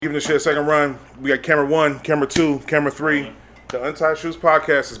Giving this shit a second run. We got camera 1, camera 2, camera 3. The Untied Shoes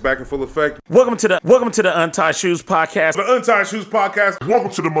Podcast is back in full effect. Welcome to the Untied Shoes Podcast. The Untied Shoes Podcast. Welcome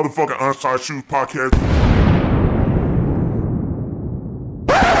to the motherfucking Untied Shoes Podcast.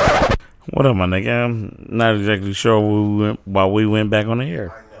 What up, my nigga? I'm not exactly sure why we went back on the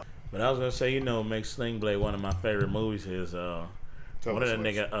air. But I was gonna say, what makes Sling Blade one of my favorite movies is one of the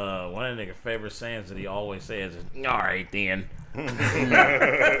nigga favorite sayings that he always says is, "All right then." But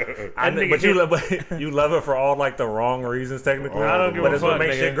you love it for all like the wrong reasons technically. I don't give a but it's fuck, what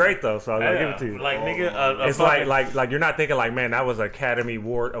makes nigga. shit great though. So I gotta give it to you. Like It's like you're not thinking like, man, that was Academy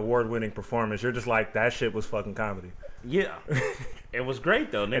Award winning performance. You're just like, that shit was fucking comedy. Yeah, it was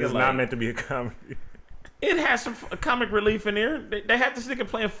great though. Nigga, It is not meant to be a comedy. It has some comic relief in there. They had this nigga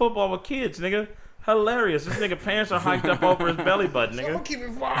playing football with kids, nigga. Hilarious. This nigga pants are hiked up over his belly button, nigga. I'm gonna keep it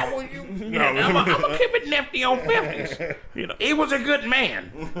wild with you. I'm gonna keep it nifty on 50s. He was a good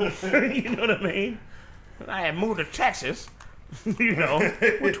man. You know what I mean? I had moved to Texas. Went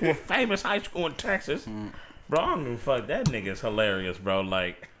to a famous high school in Texas. Bro, I don't give a fuck. That nigga's hilarious, bro.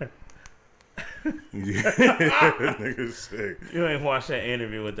 Like, Nigga's sick. you ain't watched that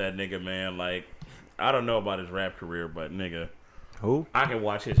interview with that nigga, man. Like, I don't know about his rap career, but nigga. Who? I can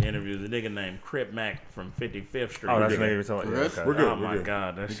watch his interviews. The nigga named Crip Mac from 55th Street. Oh, that's the nigga you're talking about. We're good. Oh my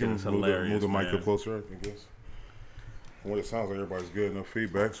god, that shit is hilarious. Move the mic man. up closer, I guess. What it sounds like everybody's good. No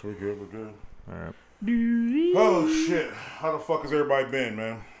feedback, so we're good. All right. Oh shit! How the fuck has everybody been,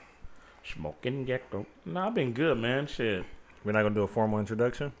 man? Smoking gecko. Nah, I've been good, man. Shit. We're not gonna do a formal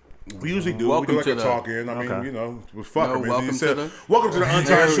introduction. We usually do. Welcome we do like to a talk in. I mean, Okay. fuck No, it, man. welcome You to said, the- welcome to the There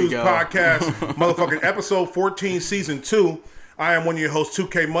Untied we Shoes go. Podcast, motherfucking episode 14, season 2. I am one of your hosts,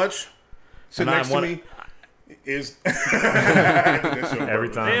 2K Much. Sitting And next I'm to me is Every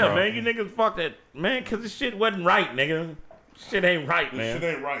time. Yeah, bro. man, you niggas fucked that, man, because this shit wasn't right, nigga. Shit ain't right, man.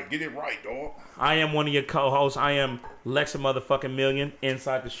 Shit ain't right. Get it right, dog. I am one of your co-hosts. I am Lexa motherfucking Million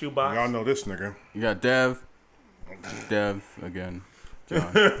inside the shoebox. Y'all know this nigga. You got Dev again.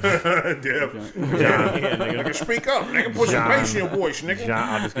 John. Dev. Yeah, nigga. Nigga, speak up. Nigga, put some John. bass in your voice, nigga. John,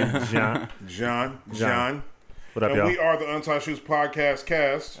 I'll just give you John. John. What up, And y'all? we are the Untied Shoes Podcast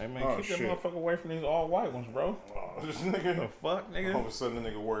cast. Hey, man, Oh, keep shit. that motherfucker away from these all white ones, bro. Oh, this nigga. The fuck, All nigga? of a sudden, the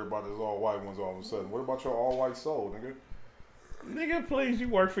nigga worried about his all white ones all of a sudden. What about your all white soul, nigga? Nigga, please, you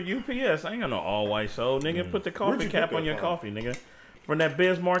work for UPS. I ain't got no all white soul, nigga. Put the Where'd coffee you cap get on that your from? coffee, nigga. From that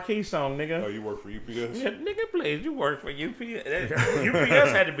Biz Marquee song, nigga. Oh, you work for UPS? Yeah, nigga, please, you work for UPS.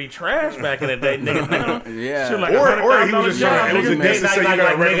 UPS had to be trash back in the day, nigga. Now, Yeah. shit like Or $100,000 he was just job, trying. It was a nigga. diss to say you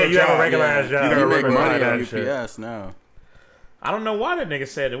got a regular nigga, you have job. a regular ass job. You got a You make regular money job. on that shit. UPS now. I don't know why that nigga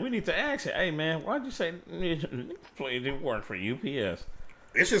said it. We need to ask it. Hey, man, why'd you say, please, you work for UPS?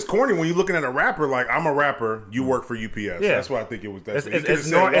 It's just corny when you're looking at a rapper like, I'm a rapper, you work for UPS. Yeah. That's why I think it was that.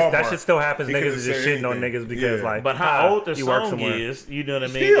 That shit still happens. He Niggas could've is just said shitting on anything. niggas because Yeah. like, But how old the you work song somewhere. is, you know what I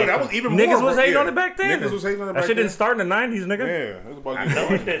mean? Still, that was even more. Niggas was hating yeah. on it back then. Niggas was hating on it That back shit then. didn't start in the 90s, nigga. Yeah, it was about I know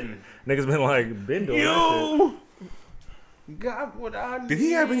it didn't. Niggas been like, been doing that You got what I need. Did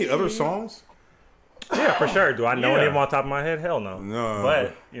he have any other songs? shit. Yeah, for sure. Do I know Yeah. any of them on top of my head? Hell no. No.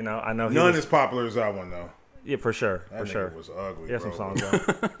 But, I know he None was, as popular as that one, though. yeah, for sure. That For nigga sure. was ugly, He has bro. some songs,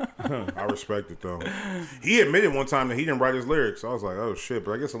 though. I respect it, though. He admitted one time that he didn't write his lyrics. I was like, oh, shit.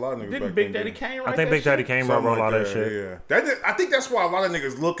 But I guess a lot of niggas Didn't back Big then Daddy didn't. Kane I write think that Big Daddy shit? Kane Something wrote a lot like of that shit. Yeah. I think that's why a lot of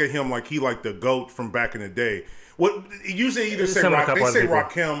niggas look at him like he like the GOAT from back in the day. What usually either It's say similar to a Rock, they couple say other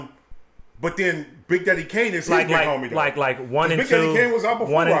people. Rakim, but then Big Daddy Kane is his Like big homie though. like 1 and Big Daddy 2, Kane was out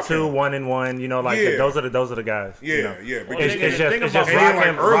before 1 and Rakim. 2, 1 and 1. Yeah. Those are the guys. yeah. Big Well, Daddy It's Think just about- Rakim. And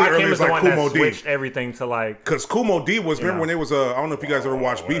then, like, early Rakim is is the like one Kumo that D. switched everything to like. Because Kumo D was, remember know. when it was, I don't know if you guys ever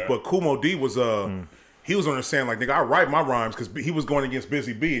watched Beef, but Kumo D was, he was understanding, like, nigga, I write my rhymes because he was going against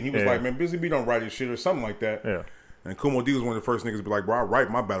Busy B. And he was Yeah. like, man, Busy B don't write his shit or something like that. Yeah. And Kumo D was one of the first niggas to be like, bro, I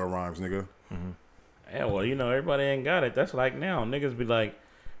write my battle rhymes, nigga. Yeah, well, everybody ain't got it. That's like now. Niggas be like,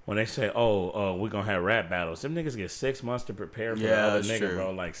 when they say, oh, we're going to have rap battles, them niggas get 6 months to prepare for the Yeah, other that's nigga, true.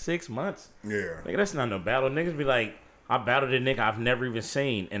 bro. Like, 6 months? Yeah. Nigga, that's not no battle. Niggas be like, I battled a nigga I've never even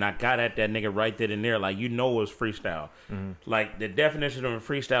seen, and I got at that nigga right then and there. Like, it was freestyle. Like, the definition of a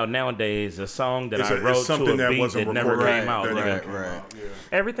freestyle nowadays is a song that I wrote to a beat that never recorded. came out. That nigga. never came out. Yeah.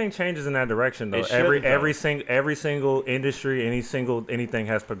 Everything changes in that direction though. It shouldn't, Every single industry, anything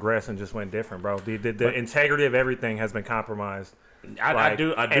has progressed and just went different, bro. The integrity of everything has been compromised. I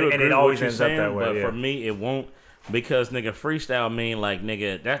do and agree it with always what you're ends up saying, that way, but yeah. for me, it won't. Because nigga, freestyle mean like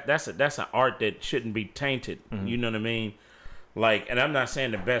nigga, that's an art that shouldn't be tainted. You know what I mean? Like, and I'm not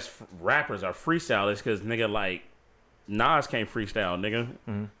saying the best rappers are freestylers because nigga, like Nas can't freestyle,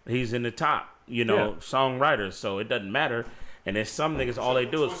 nigga. He's in the top, songwriters, so it doesn't matter. And then some niggas, all they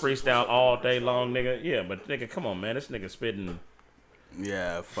do is freestyle all day long, nigga. Yeah, but nigga, come on, man. This nigga spitting.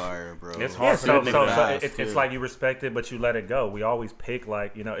 Yeah, fire, bro. It's Yeah, hard for that nigga to fast, it's too. like you respect it, but you let it go. We always pick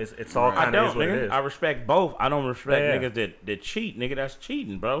like it's all Right. I kind of don't, is what it nigga. is. I respect both. I don't respect Yeah. niggas that cheat, nigga. That's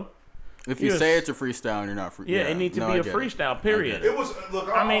cheating, bro. If you Yes. say it's a freestyle, you're not free. Yeah, it needs to be I a get freestyle, I period. get It was look.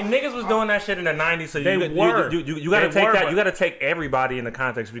 I mean, niggas was doing that shit in the '90s, so They you were. you got to They take were, that. but- You got to take everybody in the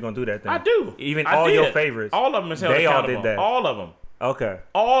context if you're gonna do that thing. I do. Even I all did. your favorites. All of them is held They all accountable. did that. All of them. Okay,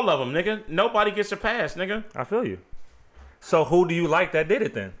 All of them, nigga. Nobody gets a pass, nigga. I feel you. So who do you like that did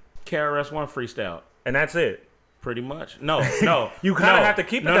it then? KRS-One freestyle. And that's it. Pretty much. No, no. You kind of no. have to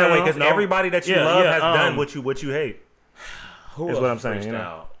keep it No, that no, way no, because no. everybody that you Yeah, love yeah, has done what you hate. Who is else what I'm saying, freestyle? you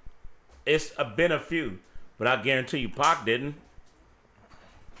know? It's been a few, but I guarantee you Pac didn't.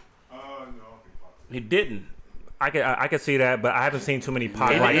 No. He didn't. I could see that, but I haven't seen too many pop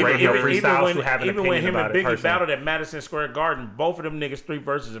Even- like even- radio even- freestyles even who have an even when opinion him about and it. Biggie personally. battled at Madison Square Garden, both of them niggas 3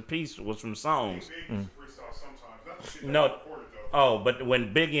 verses apiece was from songs. No. Oh, but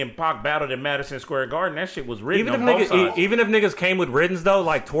when Biggie and Pac battled at Madison Square Garden, that shit was written Even on both if, sides. even if niggas came with writtens though,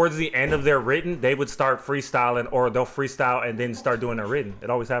 like towards the end of their written, they would start freestyling or they'll freestyle and then start doing their written. It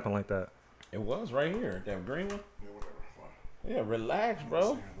always happened like that. It was right here, that green one. Yeah, relax,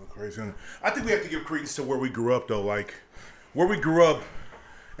 bro. Crazy. I think we have to give credence to where we grew up, though. Like where we grew up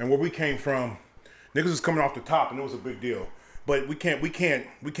and where we came from. Niggas was coming off the top, and it was a big deal. But we can't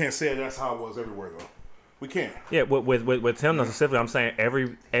say that's how it was everywhere, though. We can't. Yeah, with Tim though, specifically, I'm saying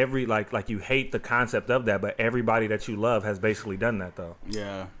every like you hate the concept of that, but everybody that you love has basically done that though.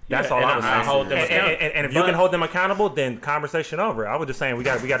 Yeah. That's Yeah, all and I was I saying. hold them accountable. And if you But- can hold them accountable, then conversation over. I was just saying we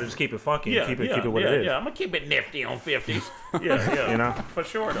got to just keep it funky and keep it what it is. Yeah, I'm gonna keep it nifty on 50s. Yeah, You know? for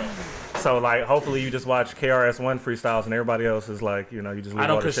sure though. So like, hopefully you just watch KRS-One freestyles and everybody else is like, you just. Leave I all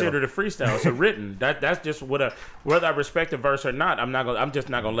don't the shit consider off. it a freestyle. It's a written. That's just what whether I respect the verse or not. I'm just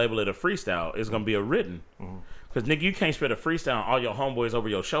not gonna label it a freestyle. It's gonna be a written. Cause nigga, you can't spit a freestyle on all your homeboys over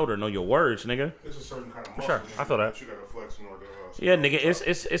your shoulder know your words, nigga. It's a certain kind of muscle. sure. nigga, I feel that. You gotta flex in order to. Yeah, nigga,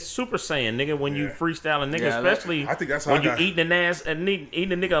 it's super saiyan, nigga. When you Yeah. freestyling, nigga, Yeah, that- especially I think that's how when I you got- eating an ass and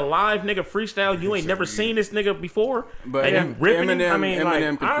eating a nigga alive, nigga, freestyle. You ain't never seen this nigga before. But and you ripping him. Eminem- I mean, like,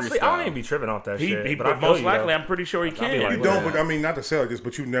 Eminem can honestly, I don't freestyle. even be tripping off that shit. He but I but feel most you, likely, though. I'm pretty sure he be can. like, You don't, but I mean, not to say like this,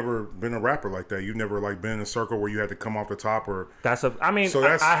 but you've never been a rapper like that. You've never like been in a circle where you had to come off the top or. I mean, So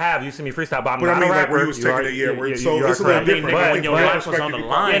that's- I have. You see me freestyle, but I'm But not I mean, a like rapper. where you was taking it, yeah. Where, so it's a little correct. different. I mean, I when think your from life that was on perspective, the you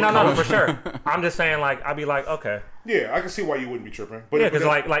line, probably- Yeah, no, Come for sure. I'm just saying, like, I'd be like, okay. Yeah, I can see why you wouldn't be tripping. But Yeah, but because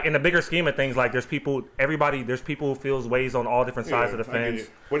that- like in the bigger scheme of things, like there's people who feels ways on all different sides of the I get fence. it.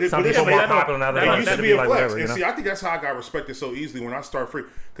 But Some it's- people but more that don't- popular than others. It Like, used that to to be a like flex. whatever, And you see, know? I think that's how I got respected so easily when I start free.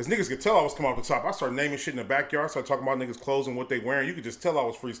 Because niggas could tell I was coming off the top. I started naming shit in the backyard. Started talking about niggas' clothes and what they wearing. You could just tell I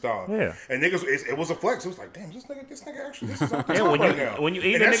was freestyling. Yeah. And niggas, it was a flex. It was like, damn, this nigga actually, this is off the Yeah, top when right you- now. when you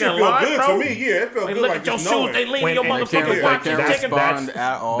eat and a that nigga shit felt alive, good bro, to me. Yeah, it felt Like, good. look Like at your just shoes. knowing. They lean When- in your and they motherfucking can't- watch. they You can't taking respond back.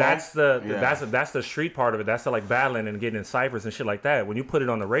 at all. That's the Yeah. that's the street part of it. That's the like battling and getting in ciphers and shit like that. When you put it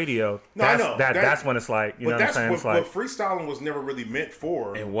on the radio, No, I that's know. that's when it's like, you know what I'm saying? It's like But freestyling was never really meant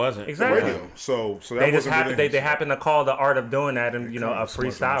for It wasn't. Exactly. radio. So that they just wasn't happen really, they happen to call the art of doing that and come a on, smoke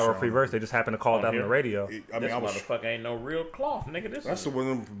freestyle on or a the free show. verse. They just happen to call it out on here. the radio. I mean, This I was. motherfucker ain't no real cloth, nigga. This That's is one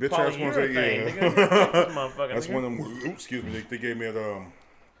of them bitch ass ones. That, polyurethane, yeah. nigga. This motherfucker, That's nigga. one of them. Excuse me. They gave me a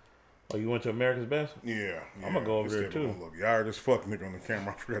Oh, you went to America's Best? Yeah, I'ma go over this there, table too. don't Look, y'all this fuck nigga on the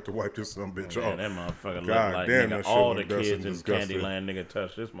camera. I forgot to wipe this some bitch Man, off. that motherfucker look God like damn, nigga. that shit All the look dusty kids in and disgusting. Candyland nigga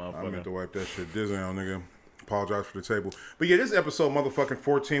touch this I meant motherfucker. to wipe that shit Disney on, nigga. Apologize for the table. But yeah, this episode, motherfucking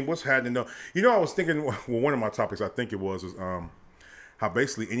 14, what's happening though? You know, I was thinking, well, one of my topics, I think it was how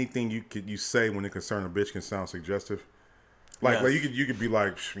basically anything you say when it concerns a bitch can sound suggestive. Like, Yes. like you could be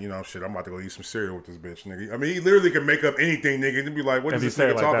like, you know, shit, I'm about to go eat some cereal with this bitch, nigga. I mean, he literally could make up anything, nigga, and be like, what If is you this say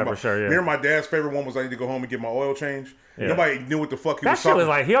it nigga like talking that, for about? sure, yeah. Remember my dad's favorite one was I need to go home and get my oil change? Yeah. Nobody knew what the fuck he That was shit talking was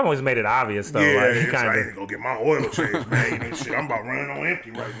about. like he always made it obvious though. Yeah, like, he it's like, I kind need to go get my oil change, man. You know, shit, I'm about running on empty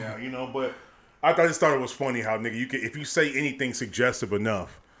right now, you know. But I just thought it was funny how nigga, you can if you say anything suggestive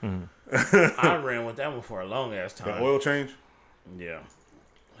enough, I ran with that one for a long ass the time. oil change. Yeah.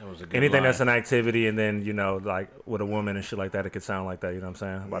 That was a good anything line. that's an activity and then like with a woman and shit like that, it could sound like that. You know what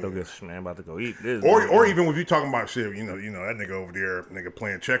I'm saying? About to get man, about to go eat this. Or even if you talking about shit, you know that nigga over there, nigga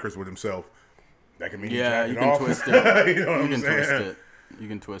playing checkers with himself. That can mean Yeah, he's you jacking can off. twist it. you know what You I'm can saying? twist it. You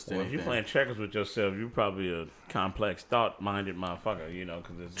can twist Well, if anything. you're playing checkers with yourself, you're probably a complex, thought-minded motherfucker, you know,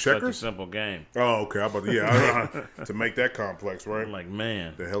 because it's such Checkers? a simple game. Oh, okay. I'm about to, yeah, to make that complex, right? I'm like,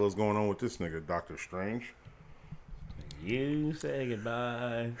 man, The hell is going on with this nigga, Doctor Strange? You say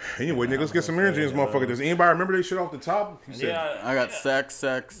goodbye. Anyway, nigga, let's get some energy in this motherfucker. Does anybody remember this shit off the top? You said, Yeah. I got sex,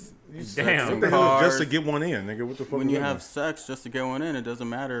 Damn. what the hell is cars. just to get one in, nigga? What the fuck? When is you that? have sex just to get one in, it doesn't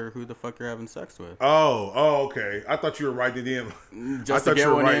matter who the fuck you're having sex with. Oh, okay. I thought you were writing it in. Just I to thought get you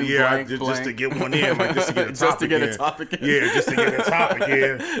were one right. in, Yeah, blank, just blank. to get one in, like just to get a topic Just to get in. a topic in. Yeah, just to get a topic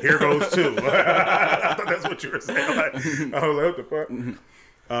in. Here goes two. I thought that's what you were saying. Like, I was like, what the fuck?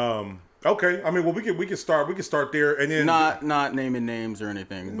 Okay. I mean, well, we can start there, and then Not naming names or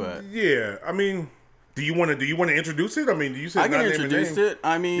anything, but yeah. I mean, do you want to introduce it? I mean, do you say I can not naming introduce names? it.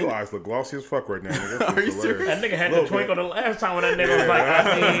 I mean, Your eyes look glossy as fuck right now. Nigga. That Are shit's you hilarious. serious? That nigga had Little the twinkle bit. the last time when that nigga was like,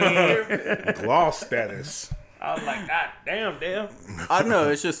 I mean, Gloss status. I was like, God damn. I don't know.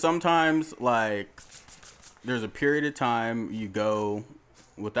 It's just sometimes like there's a period of time you go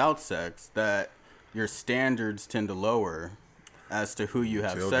without sex that your standards tend to lower as to who you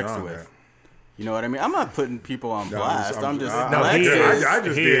have Tell sex John with. that. You know what I mean? I'm not putting people on blast. I'm just No, he Lexus. is. I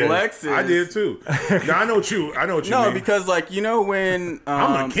just did. Lexus. I did too. No, I know what you No, mean. because like you know when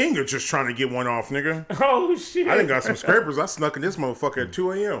I'm a king of just trying to get one off, nigga. Oh, shit. I done got some scrapers. I snuck in this motherfucker at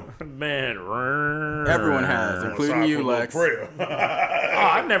 2 a.m. Man, everyone has, including you, Lex. Oh,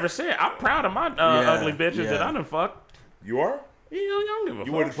 I never said. I'm proud of my ugly bitches yeah. that I done fucked. You are? You know, I don't give a You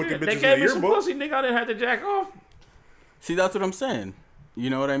fuck. wouldn't put the Shit. bitches They in gave the me some yearbook? pussy, nigga. I didn't have to jack off. See, that's what I'm saying. You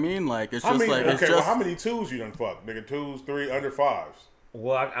know what I mean? Like it's How just many? like Okay, it's well, just how many twos you done fucked, nigga? 2s, 3, under 5s.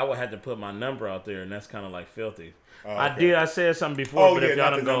 Well, I would have to put my number out there, and that's kind of like filthy. okay. I said something before, Oh but yeah, if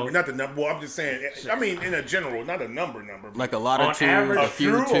y'all not the don't go number. Not the number. Well, I'm just saying. I mean, in a general, not a number. like a lot On of twos, average, a a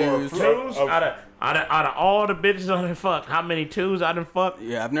few few or a twos. few? twos out of all the bitches I done fucked, how many twos I done fucked?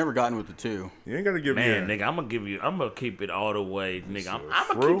 Yeah, I've never gotten with the two. You ain't gotta give Man, me. nigga, I'm gonna keep it all the way, nigga. I'm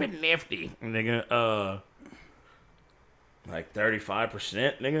through? gonna keep it nifty, nigga. Like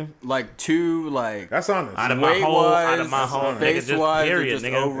 35%, nigga. Like two, like That's honest. Out of my whole, out of my Weight-wise, whole, nigga, just face-wise, or period, just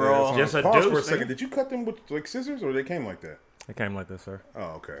nigga. overall? Just a Pause deuce, for a second. nigga. Did you cut them with like scissors, or they came like that? It came like this, sir. Oh,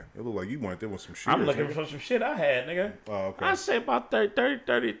 okay. It looked like you went there with some shit. I'm looking for some shit I had, nigga. Oh, okay. I say about 30,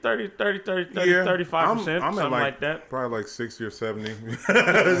 35%, I'm something at like that. Probably like 60 or 70.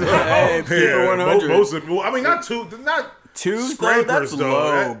 Hey, keep it 100. Most of, well, I mean, not Twos, though, scrapers, that's though.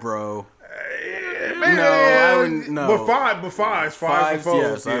 low, That- bro. Man, No, I wouldn't- no. But fives, Fives,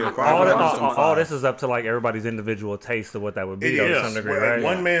 yes, yeah, I- five I All, would and have fours. some all fives. this is up to like everybody's individual taste of what that would be It though, is. to some degree, Well, right?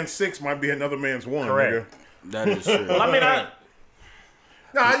 one man's 6 might be another man's 1. Correct. That is true. I mean,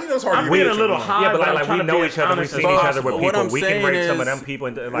 Nah, you know it's hard I'm to being get a little one. high. Yeah, but I'm like trying we to know be each other, we've honest seen as each other possible. with What people. I'm We can saying rate some of is- them people.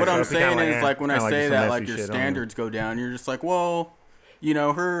 Like, what so I'm if we kinda saying is, like, when I kinda say some that, messy like, your shit on standards go down, you're just like, well, you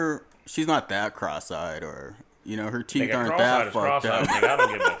know, she's not that cross-eyed, or, you know, her teeth Nigga, aren't cross-eyed that is fucked cross-eyed, up. nigga. I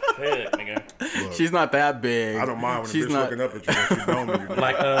don't give a fuck, nigga. She's not that big. I don't mind when she's a bitch not, looking up at you when she know me.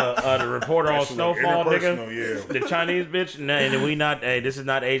 Like the reporter on That's like Snowfall, interpersonal, nigga. yeah. The Chinese bitch. Nah, and we not. Hey, this is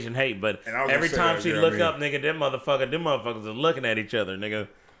not Asian hate, but And I was every gonna say time that, she yeah, look I mean- up, nigga, them motherfuckers are looking at each other, nigga.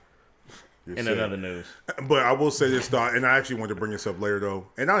 You're In sick. another news. But I will say this, though, and I actually wanted to bring this up later, though.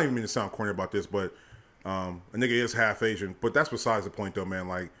 And I don't even mean to sound corny about this, but a nigga is half Asian. But that's besides the point, though, man.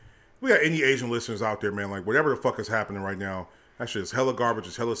 Like, we got any Asian listeners out there, man. Like, whatever the fuck is happening right now, that shit is hella garbage.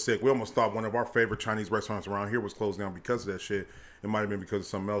 It's hella sick. We almost thought one of our favorite Chinese restaurants around here was closed down because of that shit. It might have been because of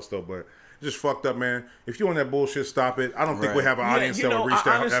something else, though. But it's just fucked up, man. If you're on that bullshit, stop it. I don't think we Right. have an Yeah, audience you that know, would reach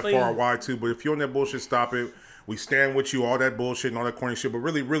that honestly- far and wide, too. But if you're on that bullshit, stop it. We stand with you, all that bullshit and all that corny shit. But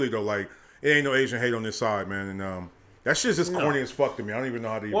really, really, though, like, it ain't no Asian hate on this side, man. And that shit's just corny as fuck to me. I don't even know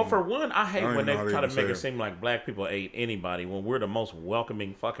how to even... Well, for one, I hate don't when even they know how to try to even make say it it. seem like black people hate anybody when we're the most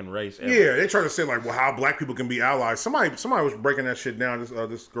welcoming fucking race ever. Yeah, they try to say, like, well, how black people can be allies. Somebody was breaking that shit down.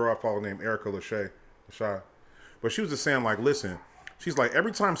 This girl I follow named Erica Lachey. But she was just saying, like, listen, she's like,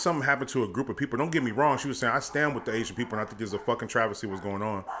 every time something happened to a group of people, don't get me wrong, she was saying, I stand with the Asian people, and I think there's a fucking travesty what's going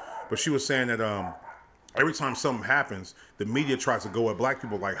on. But she was saying that every time something happens, the media tries to go at black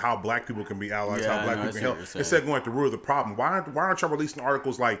people, like how black people can be allies, Yeah, how black I know, I people see can what help. you're saying. Instead of going at the root of the problem, why aren't y'all releasing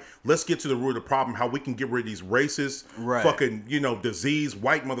articles like, let's get to the root of the problem, how we can get rid of these racist, Right. fucking, disease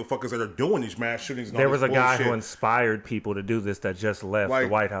white motherfuckers that are doing these mass shootings. And all There this was a guy bullshit. who inspired people to do this that just left Like,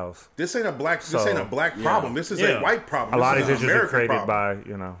 the White House. This ain't a black problem. This is Yeah. a white problem. A lot This of is these an issues are American created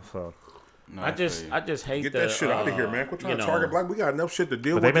problem. by, so. No, I just hate Get the, that shit out of here, man. Quit trying you to know, target black. We got enough shit to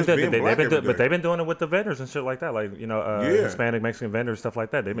deal But with. they've been, just being black every but day. they've been doing it with the vendors and shit like that, like Yeah. Hispanic, Mexican vendors, stuff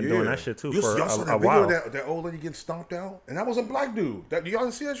like that. They've been doing that shit too for y'all saw a that video while. of that old lady getting stomped out, and that was a black dude. Y'all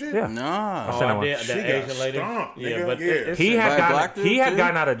didn't see that shit? Yeah. Nah. Oh, sent I him did. She The got Asian lady. stomped, Yeah, nigga. but Yeah. it's He had By a black dude, gotten too?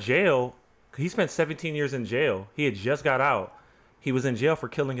 gotten out of jail. He spent 17 years in jail. He had just got out. He was in jail for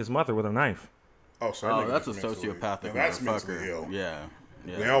killing his mother with a knife. Oh, so that Oh, nigga that's a is mentally- sociopathic now that's mentally motherfucker. ill. Yeah.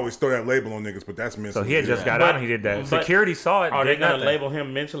 They always throw that label on niggas, but that's mentally. So he had just got But- out and he did that. but Security saw it. Are they did gonna nothing. label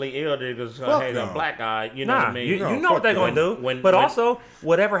him mentally ill because hey, the no. black guy? You know what Nah, I mean? you know fuck what they're that. gonna do. When- but when- also,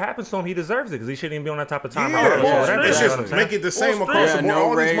 whatever happens to him, he deserves it because he shouldn't even be on that type of time. Yeah, regardless of well, whatever, it's you know just what I'm saying? make it the same Well, across the board. no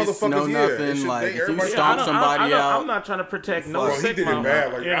All race, these motherfuckers, no yeah. nothing, It should- like, if you everybody- stomp somebody out. I'm not trying to protect no Bro, he sick did it mama.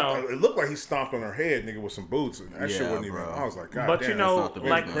 bad. Like you know. it looked like he stomped on her head, nigga, with some boots. And that shit Yeah, wasn't even. bro. I was like, God But damn. you know, not the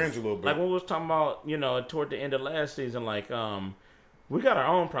like business. cringe a little bit. like when we was talking about, you know, toward the end of last season, like we got our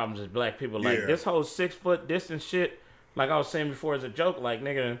own problems as black people. Like Yeah. this whole 6 foot distance shit. Like I was saying before as a joke, like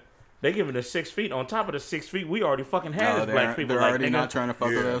nigga, they giving us 6 feet. On top of the 6 feet, we already fucking had No, as black people. they're Like already nigga, not trying to fuck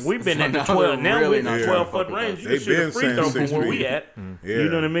with Yeah. us. we've been So in the now 12. they're Now really we're in not the trying to 12 foot fuck with range. us. You They can shoot a been free saying throw 6 from where we feet. at. Yeah. You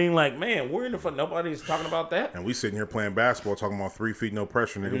know what I mean? Like man, we're in the front. Nobody's talking about that. And we sitting here playing basketball, talking about 3 feet, no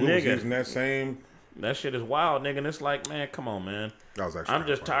pressure, nigga. We was Nigga. using that same. That shit is wild, nigga. And it's like, man, come on, man. That was actually. I'm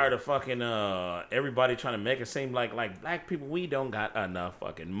just funny. tired of fucking everybody trying to make it seem like black people, we don't got enough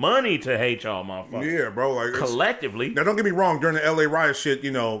fucking money to hate y'all motherfuckers. Yeah, bro. Like it's- Collectively. Now, don't get me wrong. During the LA riot shit,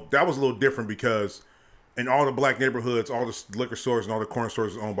 you know, that was a little different because in all the black neighborhoods, all the liquor stores and all the corner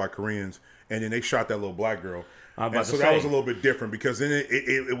stores was owned by Koreans, and then they shot that little black girl. I was about And to so say. that was a little bit different because then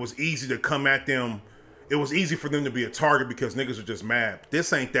it was easy to come at them. It was easy for them to be a target because niggas are just mad.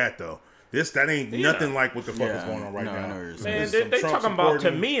 This ain't that though. That ain't nothing like what the fuck is Yeah. going on right No, I now. know what you're saying. Man, This is they some Trump talking about, to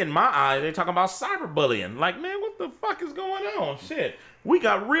supporting- me in my eyes, they talking about cyberbullying. Like, man, what the fuck is going on? Shit. We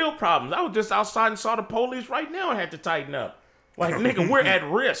got real problems. I was just outside and saw the police right now and had to tighten up. Like, nigga, we're at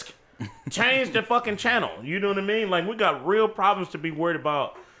risk. Change the fucking channel. You know what I mean? Like, we got real problems to be worried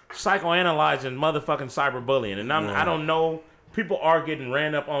about psychoanalyzing motherfucking cyberbullying. And I don't know. People are getting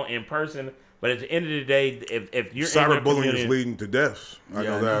ran up on in person. But at the end of the day, if you're in your Cyberbullying community, is leading to deaths. I Yeah,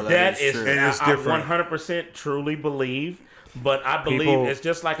 know I know that. that is is, true. And it's I different. 100% truly believe. But I believe People- it's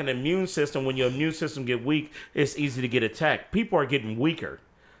just like an immune system. When your immune system get weak, it's easy to get attacked. People are getting weaker.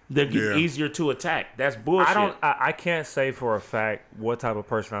 They're getting Yeah. easier to attack. That's bullshit. I can't say for a fact what type of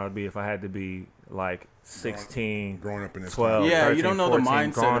person I would be if I had to be like 16, Growing up in this 12, Yeah, 13, you don't know 14, the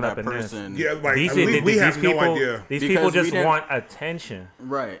mindset growing of up that in this. person. Yeah, like These, we have people, no idea. These Because people we just didn't- want attention.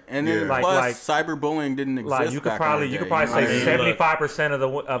 Right, and then Yeah. plus cyberbullying didn't exist. Like you could back probably in the you could day, probably you know what I say mean? 75% of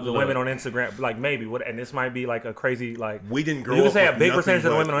the women Look. on Instagram, like maybe what, and this might be like a crazy like We didn't grow You can up say a with big nothing percentage of the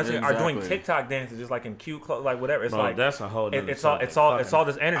but- women on Instagram are doing Exactly. TikTok dances just like in cute clothes, like whatever. It's Bro, like that's a whole nother it's subject. all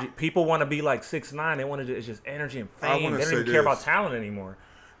this energy. People want to be like 6'9". They want to. It's just energy and I fame. wanna They don't say even care about this. talent anymore.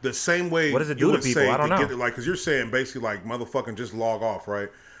 The same way What does it you do to would people? say I don't to know. get it, like, because you're saying basically like motherfucking just log off, right?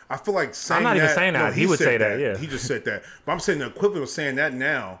 I feel like saying not even that, saying that. no, He would said say that, yeah. He just said that. But I'm saying the equivalent of saying that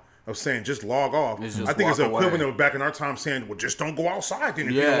now, of saying just log off. It's just I think it's the walk equivalent away. of back in our time saying, well, just don't go outside then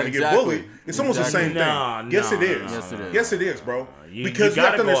if you Yeah, don't want to exactly. get bullied. It's almost the Exactly. same thing. Nah, Yes, it nah, is. nah, Yes, it is. Yes, it is, bro. You Because you,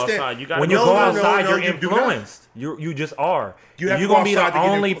 gotta have to go understand. outside. You gotta When No, you go no, outside, no, you're you do not. influenced. You just are. You have to You're go gonna be the outside to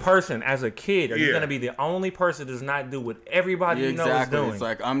get only influ- person as a kid. Are you Yeah. gonna be the only person that does not do what everybody you know Exactly. is doing? It's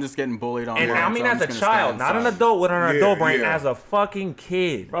like I'm just getting bullied online. And I mean, so I'm as a just gonna child, stay not an inside. adult with an Yeah, adult brain, yeah. as a fucking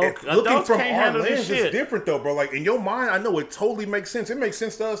kid. Bro, Looking adults from can't our handle this lens, shit. it's different though, bro. Like in your mind, I know it totally makes sense. It makes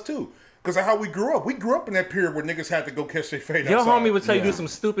sense to us too, because of how we grew up. We grew up in that period where niggas had to go catch their fade Your outside. homie would tell you Yeah. do some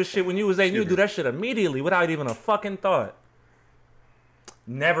stupid shit when you was 8, and you do that shit immediately without even a fucking thought.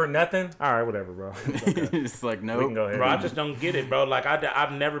 Never nothing. All right, whatever, bro. It's okay. It's like We nope. can go ahead. Bro, I just don't get it, bro. Like,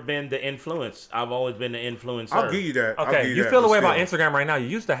 I've never been the influence. I've always been the influencer. I'll give you that. I'll give Okay, you that, feel but the way about still. Instagram right now. You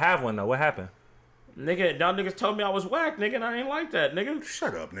used to have one though. What happened? Nigga, y'all niggas told me I was whack, nigga, and I ain't like that, nigga.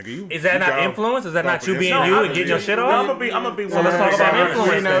 Shut up, nigga. You, Is that you not got- influence? Is that not you being No, you I- and getting your shit I'm off? gonna be. So let's talk about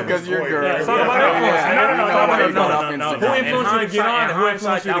influence. You know, then. because you're girl. Let's talk about influence. Yeah, No, no, you no, know talk about how it. you got No, off no, Instagram. Who influenced you to get on? in Who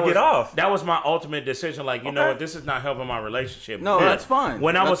influenced you to get off? That was my ultimate decision. Like, you know Okay. what? This is not helping my relationship. No, But that's fine.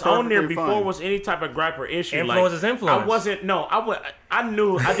 When I That's was on there perfectly before fine. was any type of gripe or issue. Influence like, is influence. I wasn't. No, I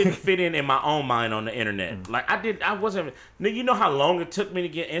knew I didn't fit in my own mind on the internet. Like I wasn't. Nigga, you know how long it took me to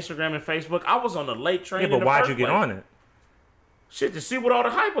get Instagram and Facebook? I was on the late train. Yeah, in but the why'd first you get place. on it? Shit, to see what all the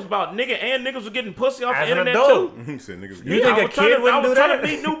hype was about, nigga, and niggas were getting pussy off As the an internet adult. too. He said niggas. You think I a was trying kid to- wouldn't I was do trying that? to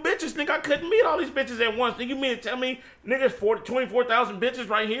meet new bitches, nigga. I couldn't meet all these bitches at once. Nigga, you mean to tell me, niggas 24,000 bitches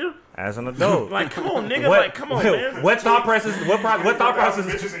right here? As an adult. Like, come on, nigga. Like, come on, man. What thought process? What thought process?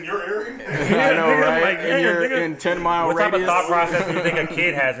 bitches in your area? I know, nigga, right? like, And damn, you're nigga. in 10-mile What type radius. of thought process do you think a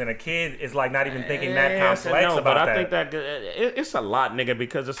kid has? And a kid is like not even thinking that Yes and complex no, about but that. I think that it's a lot, nigga,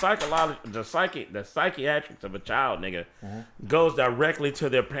 because the psychiatrics of a child, nigga, goes directly to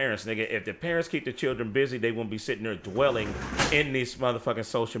their parents, nigga. If the parents keep the children busy, they won't be sitting there dwelling in these motherfucking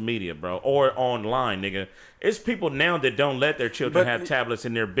social media, bro, or online, nigga. It's people now that don't let their children But- have tablets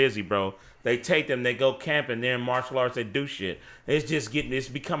and they're busy, bro. They take them, they go camping, they're in martial arts, they do shit. It's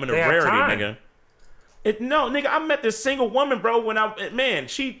becoming a They have rarity, time. nigga. No, nigga, I met this single woman, bro.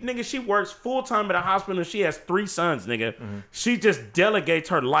 She works full time at a hospital. She has 3 sons, nigga. Mm-hmm. She just delegates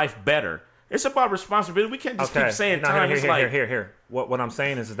her life better. It's about responsibility. We can't just keep saying time. Here. What I'm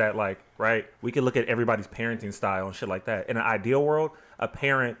saying is that, like, right, we can look at everybody's parenting style and shit like that. In an ideal world, a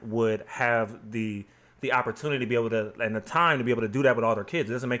parent would have the opportunity to be able to, and the time to be able to do that with all their kids.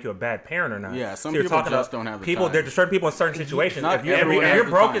 It doesn't make you a bad parent or not. Yeah, some you're people talking just about don't have the people. time. There's certain people in certain situations. Not If everyone has you're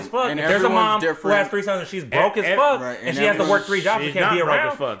the broke time. as fuck, And if there's a everyone's mom who different. has 3 sons and she's broke as fuck, right, and and she has to work everyone's- 3 jobs, she she's can't be not broke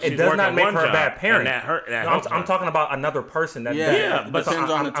broke as fuck. as fuck. It does She's not working make one her a job, bad parent. and that hurt- that No, helps I'm her. talking about another person. That Yeah, but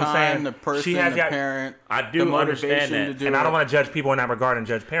depends on the I'm saying time, the person, she has the got, parent. I do the motivation understand that. to do and I don't it. want to judge people in that regard and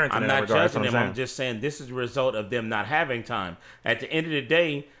judge parents I'm in not that regard. That's judging what them. I'm I'm saying. just saying this is a result of them not having time. At the end of the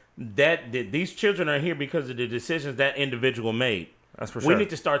day, that these children are here because of the decisions that individual made. That's for We sure. need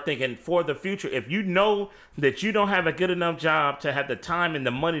to start thinking for the future. If you know that you don't have a good enough job to have the time and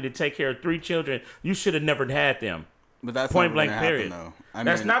the money to take care of 3 children, you should have never had them. But that's Point not blank, gonna period. happen, though.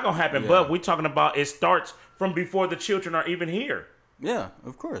 That's not going to happen. yeah. But we're talking about it starts from before the children are even here. Yeah,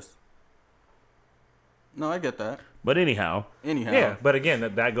 of course. No, I get that. But anyhow, Yeah, but again,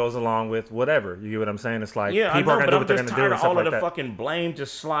 that goes along with whatever. You get what I'm saying? It's like yeah, people I are know, gonna but do I'm what they're just gonna do tired and of stuff all like of the that. fucking blame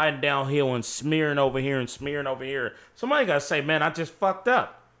just sliding downhill and smearing over here and smearing over here. Somebody got to say, man, I just fucked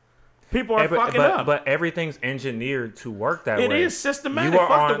up. People are fucking up. But everything's engineered to work that It way. is systematic. You are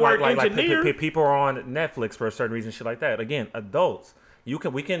Fuck on the word like engineer. people are on Netflix for a certain reason, shit like that. Again, adults. We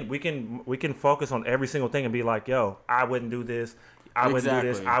can focus on every single thing and be like, yo, I wouldn't do this. I wouldn't do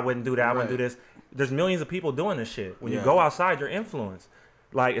this. Exactly. I wouldn't do that. I wouldn't do Right. this. There's millions of people doing this shit. When you Yeah. go outside, you're influenced.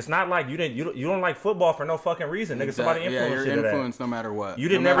 Like, it's not like you don't like football for no fucking reason, nigga. Somebody Yeah, influenced you're you to that. influenced no matter what. You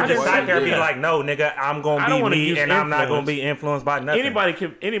didn't No never matter just what sit you there and do. be like, no, nigga, I'm I gonna don't be wanna me use and I'm not gonna influence. be influenced by nothing.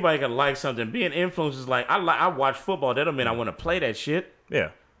 Anybody can like something. Being influenced is like I watch football. That don't mean I want to play that shit, Yeah.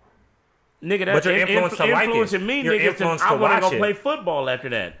 nigga. But you're influenced to like it. influencing me, You're nigga. influenced I to want to watch go it. play football after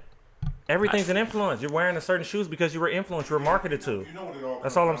that. Everything's an influence. You're wearing a certain shoes because you were influenced. You were marketed to. You know what it all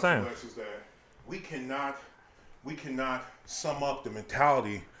That's comes all I'm down saying. to, Lex, is that we cannot sum up the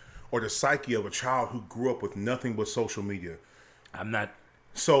mentality or the psyche of a child who grew up with nothing but social media. I'm not.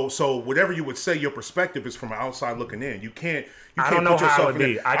 So whatever you would say, your perspective is from outside looking in. You can't. I don't know put how it yourself would in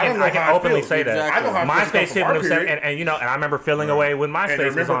be. it. I don't can know how I openly feel. say that. Exactly. I know how it MySpace feels hit from when our it was, period. and I remember feeling away when MySpace And I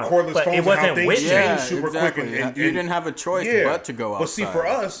remember was on. cordless But phones it and how wasn't things wishing. changed super exactly. quick. And You didn't have a choice but to go outside. But see, for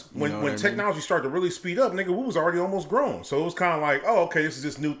us, You when know what I mean? technology started to really speed up, nigga, we was already almost grown. So it was kind of like, oh, okay, this is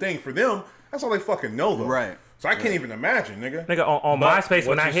this new thing for them. That's all they fucking know, though. Right. So I can't even imagine, nigga. Nigga, on But MySpace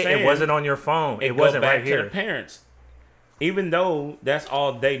when what I you're hit, saying, it wasn't on your phone. It Go wasn't back right to the here. parents. Even though that's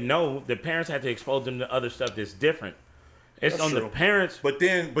all they know, the parents have to expose them to other stuff that's different. It's That's on true. the parents. But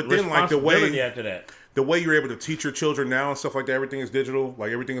then like the responsibility way after that. you're able to teach your children now and stuff like that, everything is digital,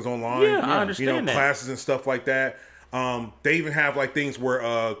 like everything is online. Yeah, I understand that. Classes and stuff like that. They even have like things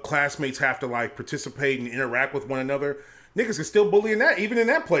where classmates have to like participate and interact with one another. Niggas is still bullying that, even in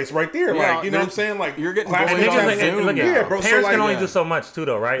that place right there. Yeah, like, you know what I'm saying? Like, you're getting classmates bullied on have- Zoom. Look at Yeah, bro. Parents So like, can only do so much too,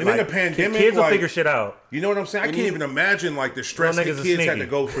 though, right? And in Like, the pandemic, kids will like- figure shit out. you know what I'm saying? I can't even imagine like the stress Little that niggas are kids had sneaky. to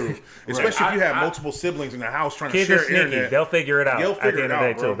go through, especially if you have multiple siblings in the house trying Kids to are share sneaky. internet. They'll figure it out. They'll At figure the end it of the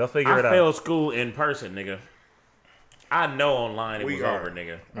day, out, bro. too. They'll figure I it out. failed school in person, nigga. I know online it was over,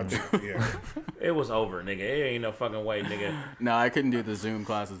 nigga. I think, yeah. It was over, nigga. It ain't no fucking way, nigga. No, I couldn't do the Zoom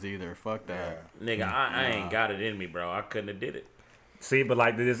classes either. Fuck that. Nigga, I ain't got it in me, bro. I couldn't have did it. See, but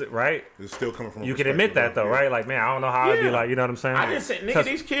like, is it right? It's still coming from. A You can admit that perspective though, of- right? Like, man, I don't know how I'd be Yeah. like, you know what I'm saying? I just said, nigga, 'Cause-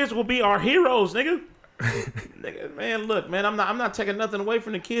 these kids will be our heroes, nigga. Nigga, man, look, man, I'm not taking nothing away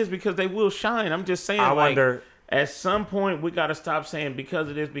from the kids because they will shine. I'm just saying, I like, wonder- at some point we gotta stop saying because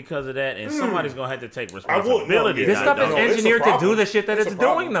of this, because of that, and somebody's gonna have to take I will. responsibility. No, This yeah, stuff no, is no, it's a engineered to problem. do the shit that It's it's a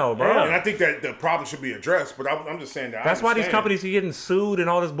problem. doing, though, bro. And I think that the problem should be addressed. But I'm just saying that. That's I why these understand. companies are getting sued and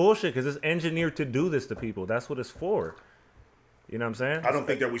all this bullshit because it's engineered to do this to people. That's what it's for. You know what I'm saying? I don't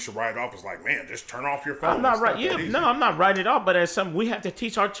think that we should write it off as like, man, just turn off your phone. I'm not It's right. that Yeah, easy. no, I'm not writing it off. But as some, we have to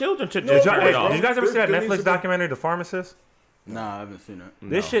teach our children to Did just y'all, turn it did off. you guys ever see that There needs Netflix to be- documentary, The Pharmacist? Nah, I haven't seen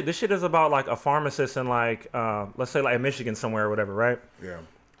it. This shit is about like a pharmacist in like let's say like in Michigan somewhere or whatever, right?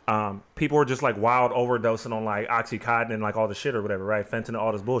 Yeah. People were just like wild overdosing on like Oxycontin and like all the shit or whatever, right? Fentanyl,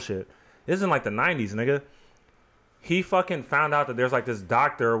 all this bullshit. This is in like the 90s, nigga. He fucking found out that there's like this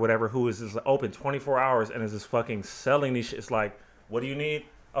doctor or whatever who is just open 24 hours and is just fucking selling these shit. It's like, what do you need?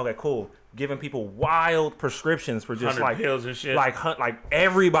 Okay, cool. Giving people wild prescriptions for just 100 like pills and shit. like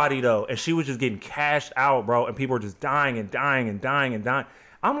everybody though, and she was just getting cashed out, bro, and people were just dying and dying and dying and dying.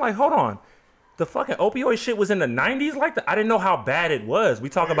 I'm like, hold on. the fucking opioid shit was in the 90s like that. I didn't know how bad it was. We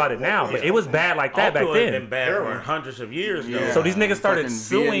talk about it now, but it was bad like that back Opioid then. been bad for hundreds of years. Yeah. Though. So these niggas started Fucking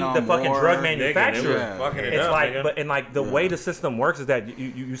suing Vietnam the fucking War, drug nigga, manufacturer. they was fucking it It's up, like, nigga. but and like the way the system works is that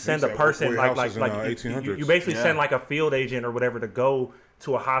you send a said person warehouses like in, you 1800s. you basically Yeah. send like a field agent or whatever to go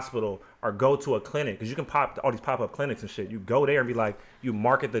to a hospital or go to a clinic because you can pop all these pop-up clinics and shit. You go there and be like, you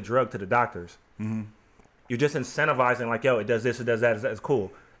market the drug to the doctors. You're just incentivizing like, yo, it does this, it does that. It's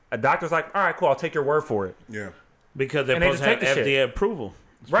cool. A doctor's like, all right, cool, I'll take your word for it. Yeah. Because they're And they supposed to have just take the FDA shit. approval.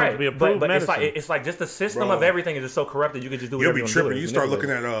 It's supposed Right, to be but approved it's medicine. like just the system Bro. of everything is just so corrupted. You can just do You'll whatever be you want to tripping. do. You start looking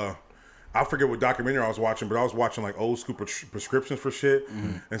at I forget what documentary I was watching, but I was watching like old school prescriptions for shit.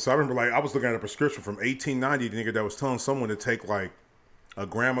 And so I remember like I was looking at a prescription from 1890, the nigga that was telling someone to take like a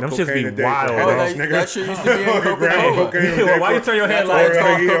gram of Them shits cocaine be a day. wild, for bro. headaches, that, nigga. that shit used to be in Like a gram of Coca-Cola. cocaine a day Why you for- turn your head That's like why it's Or,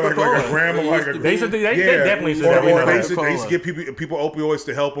 called yeah, like a Coca-Cola. gram of It like used a to They used to do- they yeah. definitely used to or, do that. or they used to Coca-Cola. give people opioids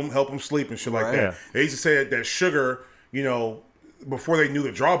to help them sleep and shit like Right. that. Yeah. They used to say that sugar, you know, before they knew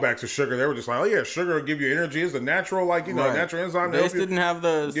the drawbacks of sugar, they were just like, oh yeah, sugar will give you energy. It's a natural, like, you know, Right. natural enzyme. to They help just you. didn't have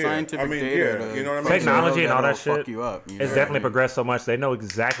the Yeah, scientific I mean, data. yeah, to you know what I mean? Technology and all that that'll shit. fuck you up, you It's know? definitely progressed so much. They know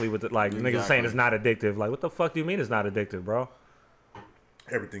exactly what niggas Exactly. saying it's not addictive. Like, what the fuck do you mean it's not addictive, bro?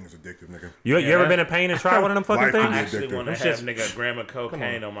 Everything is addictive, nigga. You Yeah, ever that- been in pain and try one of them fucking Life things? can I be actually addictive. want to Them have shits- nigga a gram of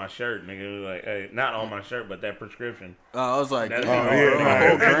cocaine on my shirt, nigga. Like, hey, not on my shirt, but that prescription. I was like, That's- damn, Oh, Yeah, a nah,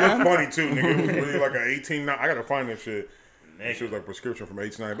 whole it gram? looked funny too, nigga. It was really like an 18. I gotta find that shit. She was like prescription from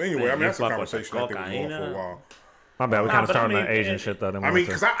 1890. But anyway, Man, I mean you that's a fuck with the conversation I think was going for a cocaine, while. My bad, we Nah, kind of but I started on mean, the Asian it- shit though. I mean,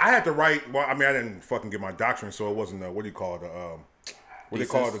 because I had to write. Well, I mean, I didn't fucking get my doctrine, so it wasn't what do you call it? What they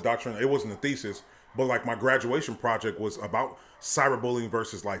call it? The doctrine. It wasn't a thesis, but like my graduation project was about cyberbullying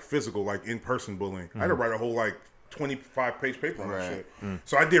versus like physical, like in-person bullying. I had to write a whole like 25-page paper on that Right. shit.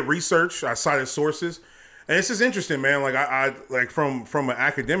 So I did research. I cited sources, and it's just interesting, man. Like I like from an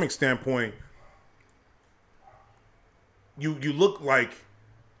academic standpoint, you look like.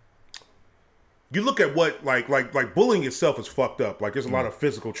 You look at what like bullying itself is fucked up. Like there's a lot of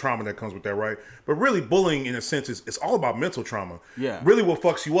physical trauma that comes with that, right? But really, bullying in a sense is it's all about mental trauma. Yeah. Really, what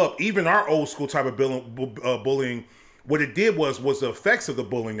fucks you up? Even our old school type of bullying, what it did was the effects of the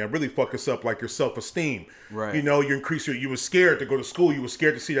bullying that really fuck us up, like your self-esteem. Right. You know, you were scared to go to school. You were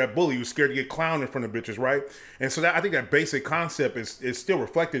scared to see that bully. You were scared to get clowned in front of bitches, right? And so I think that basic concept is still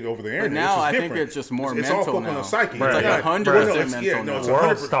reflected over the internet. But now It's just I think different. it's just more It's all mental fucking on now. the psyche. It's like Yeah. 100% Well, no, it's- mental yeah, no, now. it's World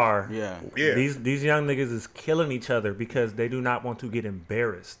 100%. Star. Yeah. Yeah. These young niggas is killing each other because they do not want to get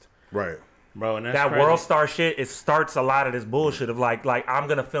embarrassed. Right. Bro, and that's That crazy. World Star shit, it starts a lot of this bullshit of like I'm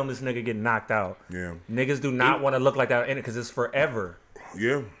gonna film this nigga get knocked out. Yeah. Niggas do not want to look like that in it because it's forever.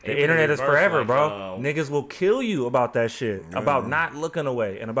 Yeah. The internet is reverse, forever, like, bro. Niggas will kill you about that shit, about not looking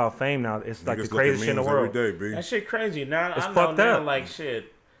away, and about fame. Now it's like Niggas the look at craziest shit in the memes world. every day, B. That shit crazy. Now It's I know fucked now, up. like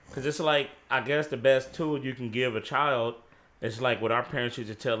shit, because it's like I guess the best tool you can give a child. It's like what our parents used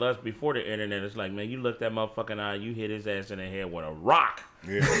to tell us before the internet. It's like, man, you look that motherfucking eye, you hit his ass in the head with a rock.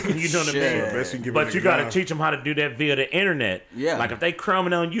 Yeah. You know what I Shit. mean? Best you can give a But you nigga got to now. teach them how to do that via the internet. Yeah. Like if they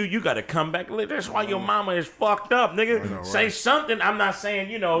crumbing on you, you got to come back. That's why your mama is fucked up, nigga. know, Say right? something. I'm not saying,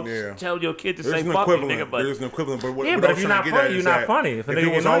 Yeah. tell your kid to There's say no fuck me, equivalent. nigga. But There's no equivalent. But what, Yeah, what but I if was you're trying not to get at funny, is you're not that funny. If a it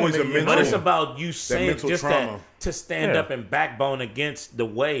nigga was know you, always a then you mental. But it's about you saying mental just trauma. to stand Yeah. up and backbone against the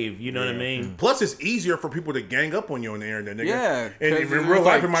wave. You know what I mean? Plus, it's easier for people to gang up on you on the internet, nigga. Yeah, And 'cause in it's real life,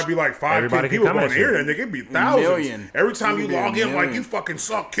 like it might be like 5 everybody can people come on at the you. internet, nigga. It'd be thousands. Million. Every time It you could be a log in, like, million. you fucking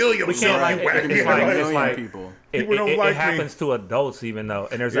suck, kill yourself. can't, like, you whack it's me. like- Like, it's like- people. People don't like it me. happens to adults even though,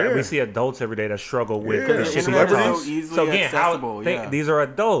 and there's Yeah. we see adults every day that struggle with Yeah, the shit we celebrities. talk. So easily So again, accessible, yeah. these are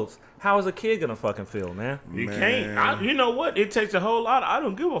adults. How is a kid gonna fucking feel, man? You Man. can't. You know what? It takes a whole lot. I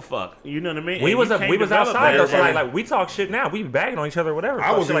don't give a fuck. You know what I mean? We And was you can't we was develop outside that. though, so Everybody- like we talk shit now. We be bagging on each other, whatever. I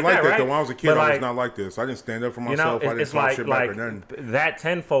fuck, wasn't shit like that, right? though. When I was a kid, But, I was like, not like this. I didn't stand up for You myself. know, I didn't it's talk like shit back or nothing. that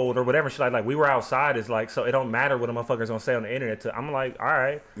tenfold or whatever. Shit like we were outside is like, so it don't matter what a motherfucker's gonna say on the internet. I'm like, all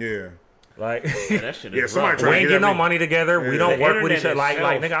right, Yeah. like Yeah, that shit is Yeah, somebody rough. tried we to ain't get getting at no me. money together. We don't The work with each internet other.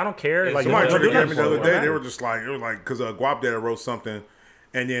 Like itself nigga, I don't care. is Like Somebody you tried don't to do get me nothing the for other it. day. They were just like, it was like, because Guap Dad wrote something,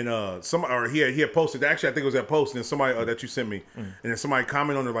 and then he had posted. Actually, I think it was that post, and then somebody that you sent me, and then somebody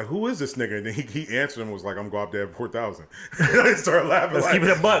commented on there like, "Who is this nigga?" And then he answered and was like, "I'm Guap Dad 4000." And I started laughing. Let's like, keep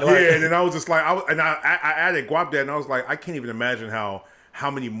it a buck, like- yeah, and then I was just like, I added Guap Dad, and I was like, I can't even imagine how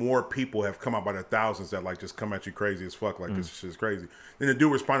many more people have come out by the thousands that like just come at you crazy as fuck. Like this shit is crazy. Then the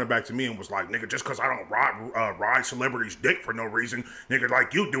dude responded back to me and was like, "Nigga, just because I don't ride celebrities' dick for no reason, nigga,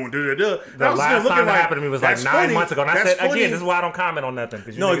 like you doing da da da." The last time that happened to me was like 9 months ago, and I said again, this is why I don't comment on nothing.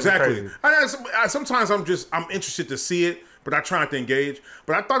 'cause you No, niggas are exactly. crazy. Sometimes I'm interested to see it, but I try not to engage.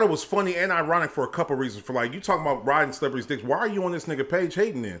 But I thought it was funny and ironic for a couple reasons. For like, you talking about riding celebrities' dicks. Why are you on this nigga page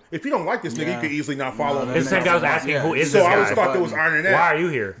hating then? If you don't like this nigga, you could easily not follow him. It's the same guy was asking, who is So this I guy? always thought there was ironing that. Why are you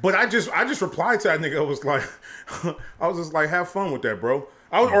here? But I just replied to that nigga. I was like, I was just like, have fun with that, bro.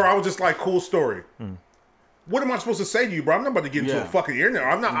 I was just like, cool story. What am I supposed to say to you, bro? I'm not about to get into a fucking internet.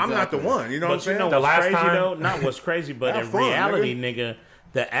 I'm not the one. You know what I'm saying? You know The what's last crazy time- though? Not what's crazy, but Have in fun, reality, nigga,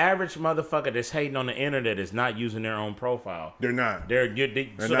 the average motherfucker that's hating on the internet is not using their own profile. They're not. So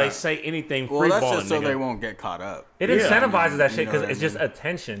not. they say anything Well, freeballing, that's just so nigga. they won't get caught up. It Yeah. incentivizes that shit You know because what I it's just mean?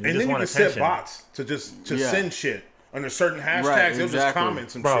 attention. You And just then you want can set attention. bots to send shit under certain hashtags. It was just exactly.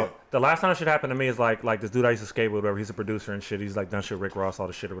 comments and Bro, shit. the last time shit happened to me is like this dude I used to skate with, whatever. He's a producer and shit. He's like done shit with Rick Ross, all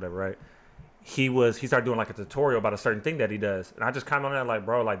the shit or whatever, right? He started doing like a tutorial about a certain thing that he does, and I just comment on that like,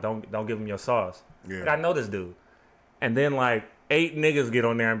 bro, like don't give him your sauce. Yeah. Like, I know this dude, and then like 8 niggas get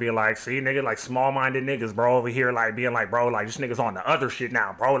on there and be like, see, nigga, like small-minded niggas, bro, over here like being like, bro, like this nigga's on the other shit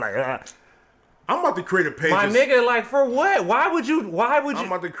now, bro, like. I'm about to create a page. My nigga, like, for what? Why would you? I'm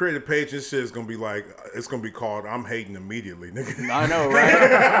about to create a page. This shit is gonna be like, it's gonna be called "I'm hating immediately," nigga. I know, right?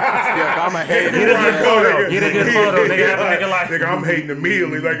 Yeah, I'm a hater. Get a good photo. Get a good photo, nigga. Have a nigga like, Nigga, I'm hating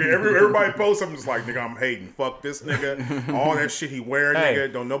immediately. Like everybody posts, I'm just like, nigga, I'm hating. Fuck this nigga. All that shit he wearing, hey,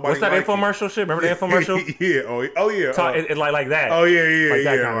 nigga. Don't nobody. what's that like infomercial shit? Remember the infomercial? yeah. Oh yeah. Talk, it like that. Oh yeah. Like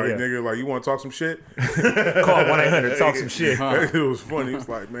that Yeah. kinda, Like yeah. nigga, like you want to talk some shit? Call 1-800. Talk some shit. It was funny. It's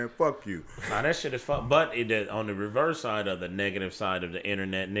like, man, fuck you. Nah, that shit is fun. But on the reverse side of the negative side of the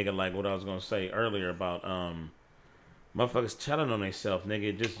internet, nigga, like what I was gonna say earlier about motherfuckers telling on themselves,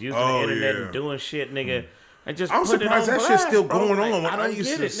 nigga, just using the internet and doing shit, nigga. And just I'm put it surprised on that blast, shit's still bro. going Like, on. When I don't used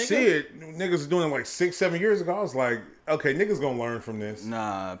get to it, nigga. see it, niggas was doing it like 6-7 years ago. I was like, okay, niggas gonna learn from this.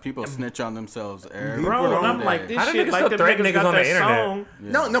 Nah, people snitch on themselves every Bro, and I'm day. like, this How do shit, niggas like still them threaten niggas niggas got on the that internet? song.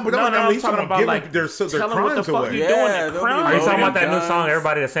 No, but No, I mean, I'm he's talking talking about giving like their tell them what the crimes fuck away. you Yeah, doing. they'll be That crime. Are you talking about loading that new song? guns.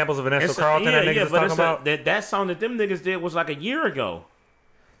 Everybody that samples of Vanessa Carlton that niggas is but talking about? that song that them niggas did was like a year ago.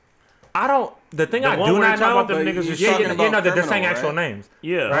 I don't. The thing The I one do where not you talk know. about them niggas is Yeah, talking yeah, about no, they're saying criminal, actual right? names.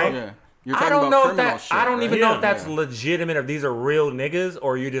 Yeah. Right? Yeah. You're I talking don't about know if criminal that. shit, I don't right? even know Yeah. if that's legitimate. If these are real niggas,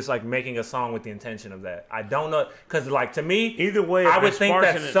 or you're just like making a song with the intention of that. I don't know, because like to me, Either way, I if would it's think that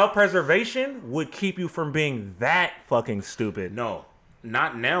sparking it- self-preservation would keep you from being that fucking stupid. No,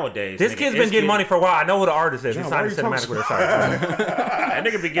 not nowadays. This nigga. kid's This been getting kid- money for a while. I know who the artist is. He John, signed why to are you Cinematic with a talking side. That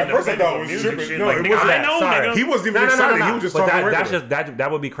nigga be getting At first I thought it was music tripping. shit. No, Like, it nigga, wasn't I that. know, Sorry. nigga. He wasn't even excited. He was just But talking that's regular. just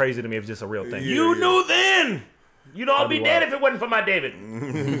that would be crazy to me if it's just a real thing. You knew then. You'd all be be dead wild. if it wasn't for my David.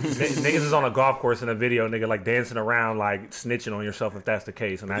 Niggas is on a golf course in a video, nigga, like dancing around, like snitching on yourself if that's the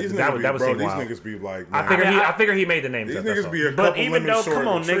case, and These that niggas would be, that would bro, seem these wild. niggas be like, I man, figure he made the names. these up, that's niggas all. be a But couple even lemons though, short come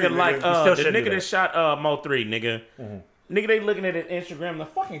of on, a tree, nigga, like still the shouldn't nigga do that that. shot Mo 3, nigga. Nigga, they looking at his Instagram, the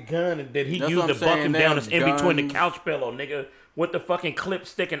fucking gun that he That's used what to I'm buck saying, him they down have is in between the guns. couch pillow, nigga, with the fucking clip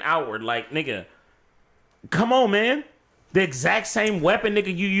sticking outward. Like, nigga, come on, man. The exact same weapon,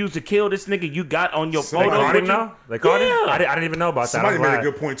 nigga, you used to kill this nigga you got on your They photo. caught him with you. now? They caught him? Yeah. I didn't even know about that. Somebody I'm made a glad.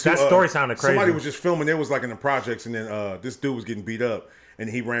 good point too. That story sounded crazy. Somebody was just filming. It was like in the projects, and then this dude was getting beat up, and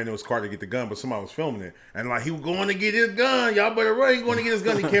he ran to his car to get the gun, but somebody was filming it, and like he was going to get his gun. Y'all better run. He going to get his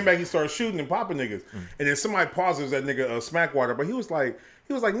gun. He came back. He started shooting and popping niggas, and then somebody pauses that nigga Smackwater, but he was like.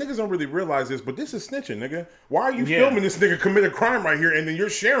 Niggas don't really realize this, but this is snitching, nigga. Why are you filming this nigga commit a crime right here, and then you're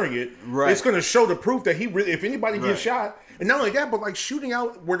sharing it? Right. It's going to show the proof that he really, if anybody Right. gets shot, and not only that, but like shooting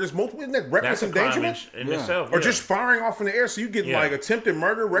out where there's multiple, isn't that reckless That's a crime endangerment? in Yeah. itself. Or yeah. just firing off in the air, so you get Yeah. like attempted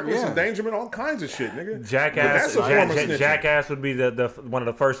murder, reckless Yeah. endangerment, all kinds of shit, nigga. But Jackass, that's a form of snitching. Jackass would be the one of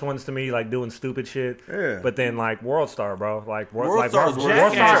the first ones to me, like doing stupid shit. Yeah. But then like World Star, bro, like World Star's World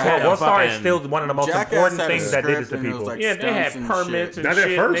worse. Jackass World Star is fucking- still one of the most Jackass important had a things that did this script to and it was people. like Yeah, they had stunts and permits shit. and Not at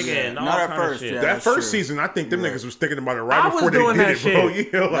shit, first. nigga, and all Not at kind of first, shit. yeah. That That's first true. season, I think them niggas was thinking about it I right was before they doing did that it, bro.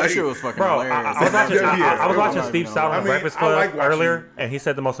 shit. Yeah, like, That shit was fucking Bro, hilarious. I was watching. Yeah. I was watching I Steve don't Stout know. on I mean, Breakfast I Club like watching earlier, and he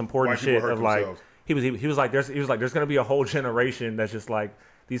said the most important white people shit hurt of like themselves. he was like there's gonna be a whole generation that's just like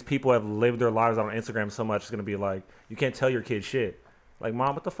these people have lived their lives on Instagram so much. It's gonna be like you can't tell your kid shit. Like,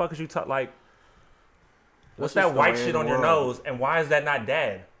 mom, what the fuck is you like? What's That's that just the white way shit of on the your world. nose, and why is that not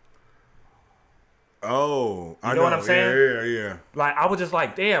dad? Oh, I know what I'm saying? Yeah. Like, I was just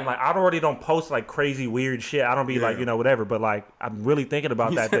like, damn, like, I already don't post, like, crazy, weird shit. I don't be, like, Yeah. you know, whatever. But, like, I'm really thinking about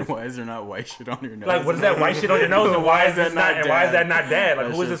He that. said, why is there not white shit on your nose? Like, what is that white shit on your nose? And why is that not? And why is that not dad? Like,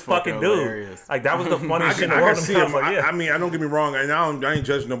 That who is shit's this fucking fucking dude? hilarious. Like, that was the I funniest shit can, in the I world. can see I him. was like, yeah. I mean, I don't get me wrong, and I ain't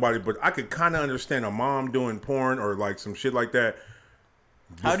judging nobody, but I could kind of understand a mom doing porn or like some shit like that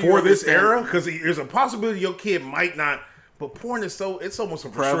How do you before this understand- era, because there's a possibility your kid might not But porn is it's almost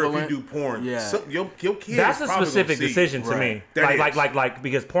for sure Prevalent. if you do porn. Yeah. So, your kids That's a probably specific gonna see. decision to Right. me. That Like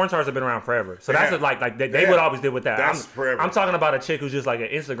because porn stars have been around forever. So that's Yeah. like they Yeah. would always deal with that. That's forever. I'm talking about a chick who's just like an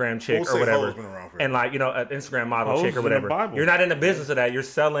Instagram chick We'll or say whatever, hoes been around forever. and like an Instagram model Hoes chick or in the whatever. Bible. You're not in the business of that. You're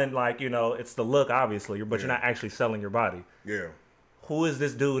selling it's the look obviously, but you're not actually selling your body. Yeah. Who is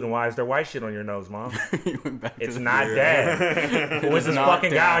this dude and why is there white shit on your nose, mom? You went back to It's the- not dad. Who is this Not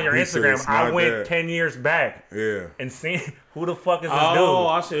fucking guy on your He said Instagram? it's I not went dad. 10 years back Yeah. and seen who the fuck is this Oh,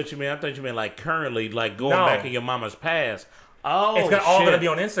 dude. I see what you mean. I thought you meant like currently, like going No. back in your mama's past. Oh, It's all shit. gonna be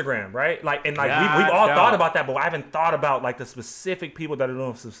on Instagram, right? Like, and like God we've all damn. thought about that, but I haven't thought about like the specific people that are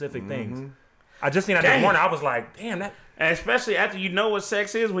doing specific things. I just seen that this Damn. morning. I was like, damn, that. And especially after you know what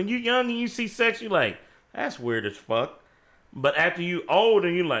sex is. When you're young and you see sex, you're like, that's weird as fuck. But after you old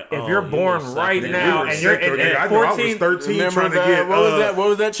and you're like, If oh, you're you born little right sucker. now We were and you're sick, though, at nigga. I know I was 14, 13 Remember trying to that? get What was that? What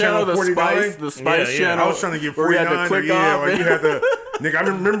was that channel? The 49? Spice. The Spice Yeah, channel. I was trying to get where we 49. had to click yeah, off like you and- had to. Nigga, I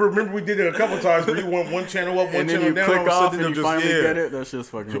remember we did it a couple times where you went one channel up, one and then channel you down. click all of a off sudden and you just, finally yeah. get it. That's just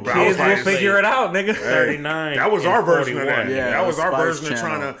fucking. But I kids was will like, figure it out, nigga. Hey, 39 that was and our version of 41. that. Yeah, that was the our Spice version of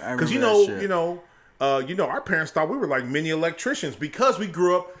channel. trying to, I because remember that shit. our parents thought we were like mini electricians because we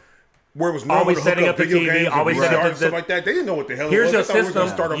grew up where it was Always normal to setting hook up the video TV, games, always and setting up VCR and the- stuff like that. They didn't know what the hell Here's it was. your They thought we were gonna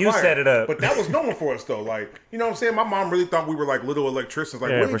system. start a You fire. set it up. But that was normal for us though. Like, you know what I'm saying? My mom really thought we were like little electricians.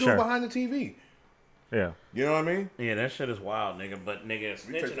 Like, Yeah, what are you for doing sure. behind the TV? Yeah, You know what I mean? Yeah, that shit is wild, nigga. But nigga, take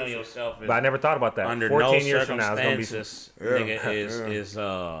snitching that on shit. yourself is, but I never thought about that. under 14 no years from now, it's gonna be. circumstances, Yeah, nigga, yeah. is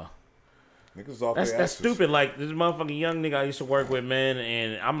Niggas off that's their that's asses. stupid. Like this motherfucking young nigga I used to work with, man,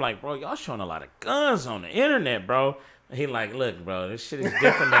 and I'm like, bro, y'all showing a lot of guns on the internet, bro. He like, look, bro, this shit is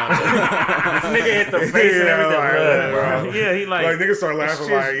different now. This nigga hit the face and everything. like, Look, bro. bro. Yeah, he like, Like, niggas start this laughing shit's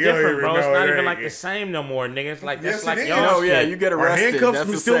like, you don't different, even bro. It's know not it even like ain't- the same no more, nigga. It's like Yes, that's like it is. y'all Oh yeah, shit. you get Our arrested. handcuffs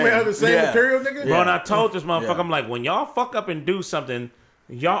That's the still same. made out of the same Yeah. material, nigga? Bro, and I told this motherfucker, Yeah. I'm like, when y'all fuck up and do something,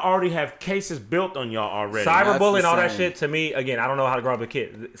 y'all already have cases built on y'all already. Cyberbullying, the all that same. shit, to me, again, I don't know how to grow up a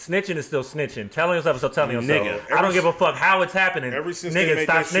kid. Snitching is still snitching. Telling yourself is still telling yourself. Nigga. I don't give a fuck how it's happening. Ever since they Nigga, made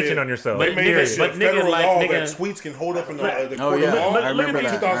stop that shit- snitching on yourself. But They made nigga, that shit but nigga, federal like, law nigga- that tweets can hold up in the Oh court. yeah, look- I look remember at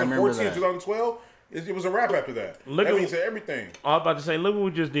that. these I remember 2014, that. 2012, it was a wrap after that. Look That at- means everything. I was about to say, look what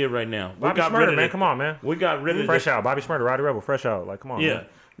we just did right now. We Bobby got rid Shmurda, of man. the- Come on, man. We got rid of Fresh the, out. Bobby Shmurda, Roddy Rebel, fresh out. Like, come on, Yeah. man.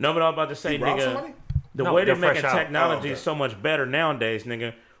 No, but I was about to say, Rob nigga, somebody? the No, way they're they're making fresh out. technology Oh, is okay. so much better nowadays,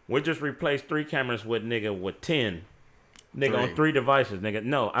 nigga. We just replaced 3 cameras with 10. Nigga, on 3 devices, nigga.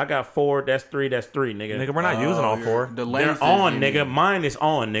 No, I got 4. That's 3. That's 3, nigga. Nigga, we're not using all 4. The They're lenses on, you nigga. need. Mine is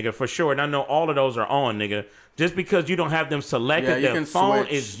on, nigga, for sure. And I know all of those are on, nigga. Just because you don't have them selected, Yeah, you the can phone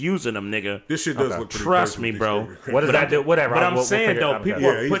switch. is using them, nigga. This shit does look pretty Trust crazy me, with bro. these niggas. What does But that I'm- do? Whatever. But I'm we'll saying, figure it though, out. people Yeah,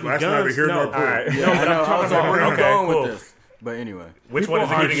 are he's putting that's neither guns. here nor No, there. All right. Yeah, No, I but know. I'm I talking was like, about- where you Okay, going cool. with this? But anyway, Which People one is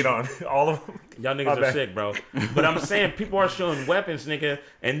he are- getting it on? All of them? Y'all My niggas are bad. sick, bro. But I'm saying people are showing weapons, nigga,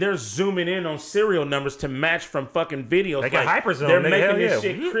 and they're zooming in on serial numbers to match from fucking videos. They got hyperzoom, They're nigga, making hell this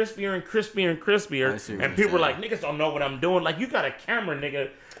yeah. shit crispier and crispier and I crispier. see what And you're people are saying. like, niggas don't know what I'm doing. Like, you got a camera, nigga.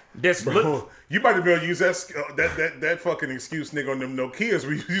 That's look. Bro, you might be able to use that fucking excuse, nigga, on them Nokias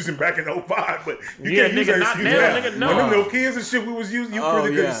we was using back in 05, but you Yeah, can't use nigga, that not excuse now, now. nigga, no. When them Nokias and shit we was using, you Oh, really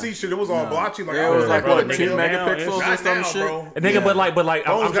couldn't yeah. see shit. It was all blotchy. Like, Yeah, I it was was like bro, what, nigga, 2 now megapixels or Not some now, shit. bro. Nigga, Yeah. but like,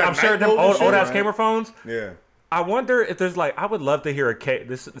 Phones I'm got sure night them mode and old shit, ass right? camera phones. Yeah. I wonder if there's like, I would love to hear a case.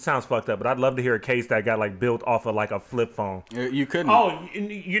 This it sounds fucked up, but I'd love to hear a case that got like built off of like a flip phone. You couldn't. Oh,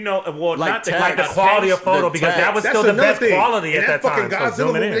 you know, well, Like not the, text. like The the quality of text. photo, the because that text. was That's still the another best thing. quality And at that fucking time. So Godzilla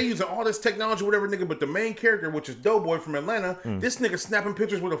zooming movie, they in. using all this technology, whatever, nigga. But the main character, which is Doughboy from Atlanta, this nigga snapping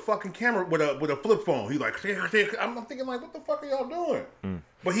pictures with a fucking camera with a flip phone. He like, I'm thinking like, what the fuck are y'all doing?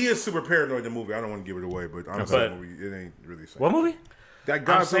 But he is super paranoid in the movie. I don't want to give it away, but honestly, But- the movie, it ain't really saying. What movie? That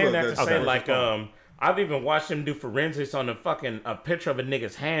Godzilla. I'm saying that to that's- say, like, I've even watched him do forensics on a picture of a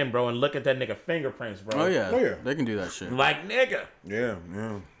nigga's hand, bro, and look at that nigga fingerprints, bro. Oh yeah. Oh, yeah. They can do that shit. Like, nigga. Yeah.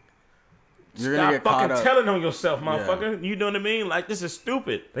 You're gonna Stop get caught fucking up. telling on yourself, motherfucker. You know what I mean? Like, this is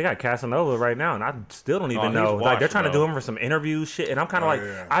stupid. They got Casanova right now, and I still don't even he's know. Like they're washed, trying to bro. do him for some interviews, shit. And I'm kind of like,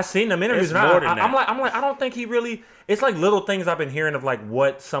 yeah. I seen them interviews, It's and more than I'm that. like, I don't think he really. It's like little things I've been hearing of like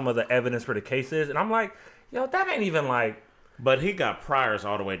what some of the evidence for the case is, and I'm like, yo, that ain't even like. But he got priors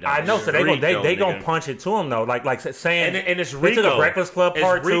all the way down. I know, so they Rico, gonna nigga. punch it to him though, like saying. And it's they Rico. took a Breakfast Club It's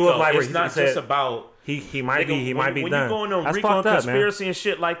part 2 Rico. of like where it's he not said just about. he might be when done. you go on That's Rico fucked and up, man. conspiracy and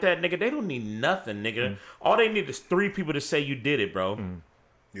shit like that, nigga, they don't need nothing, nigga. All they need is 3 people to say you did it, bro.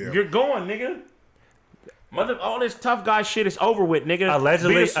 Yeah. You're going, nigga. All this tough guy shit is over with, nigga.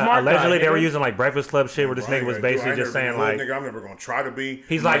 Allegedly, Be a smart guy, they were nigga. using like Breakfast Club shit where this nigga was basically just saying like, nigga, I'm never gonna try to be.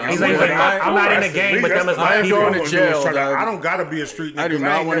 he's like, I'm I'm not in the game, but them is my I'm people. going to jail, I dog. don't gotta be a street nigga. I do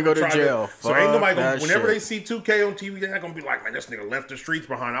not want to go to jail. So ain't nobody gonna, Fuck whenever that they see 2K on TV, they're not gonna be like, man, this nigga left the streets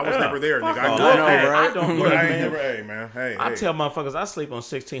behind. I was Yeah, never there, fuck nigga. all I that. I know, grew up right? I don't but look, I ain't man. never, hey, man. Hey, I hey. tell motherfuckers I sleep on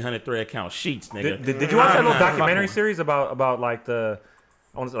 1,600 thread count sheets, nigga. Did you watch that I'm little not documentary fucking- series about like the,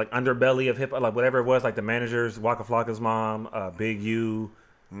 I want to say like underbelly of hip hop, like whatever it was, like the managers, Waka Flocka's mom, Big U.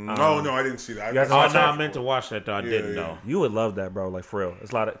 Oh no, I didn't see that. guys Oh, watch no, that? I meant to watch that though. I didn't know. You would love that, bro. Like for real,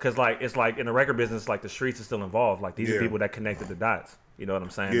 it's a lot of because like it's like in the record business, like the streets is still involved. Like these Yeah. are people that connected the dots. You know what I'm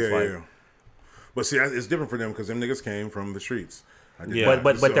saying? Yeah, It's like, yeah. But see, it's different for them because them niggas came from the streets. I did Yeah. not.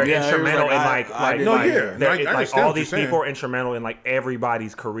 But they're Yeah, it was instrumental like, in I like did No, like- yeah. they're- No, I like understand all what these you're people saying. are instrumental in like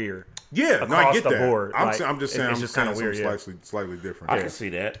everybody's career. Yeah, no, I across get the that. board. I'm Like, just it's saying, I'm just just kinda saying weird, yeah. something slightly different. I can see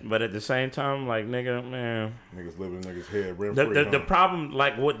that, but at the same time, like nigga, man, Niggas living in niggas' head rent the, free. the, the problem,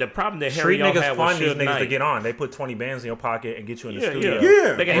 like what the problem that Harry Street Yo niggas had fund was these Suge niggas Knight. to get on. They put 20 bands in your pocket and get you in the Yeah, studio. Yeah.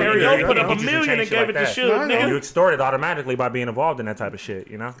 Nigga, Yeah, Harry yeah, Yo put yeah. up Get $1 you some million change and shit gave it like to that. Suge, No, I know. You nigga. extorted automatically by being involved in that type of shit.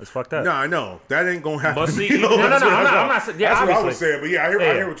 You know, it's fucked up. No, I know that ain't gonna happen. But see, You know, no, that's no, what- I'm that's not- what- I'm not saying- yeah, That's what I was obviously. saying, but yeah, I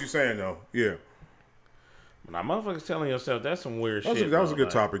Yeah. hear what you're saying though. Yeah, Now, motherfuckers telling yourself that's some weird shit. that was a bro.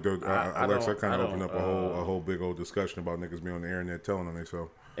 good Like, topic though, I Alex. don't- That kind I of opened don't, up a whole big old discussion about niggas being on the internet telling on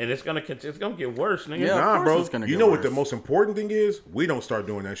themselves. and it's gonna get worse, nigga. Yeah. Of Nah, course bro. it's gonna You get know what the worse. most important thing is? We don't start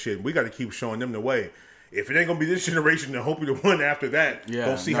doing that shit. We got to keep showing them the way. If it ain't gonna be this generation, then hopefully the one after that Yeah,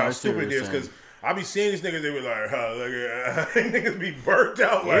 gonna see no, how I see what stupid it you're is. saying. Because I be seeing these niggas, they be like, niggas be burnt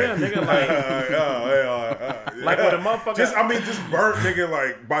out. Like, Yeah, nigga, like- like when a motherfucker- just burnt, nigga,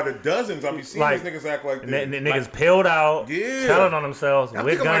 like by the dozens. I be seeing Like, these niggas act like this. Niggas pilled out, Yeah. telling on themselves I'm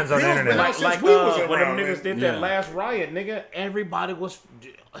with thinking guns like on the pills, internet. man. Like, Since like we was when them around, niggas man. did that last riot, nigga, everybody was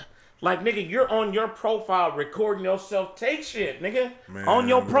like, nigga, you're on your profile recording yourself take shit, nigga, Man, on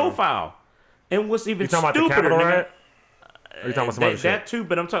your bro. profile. And what's even You talking about the stupider, Capitol nigga, riot? Or you talking about some other that shit? too,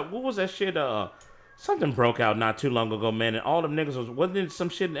 but I'm talking, what was that shit? Something broke out not too long ago, man, and all them niggas wasn't it some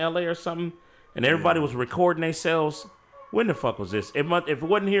shit in LA or something, and everybody was recording themselves. When the fuck was this? If it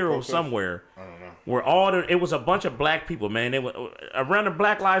wasn't here, it was somewhere. I don't know. Where it was a bunch of black people, man. They were around the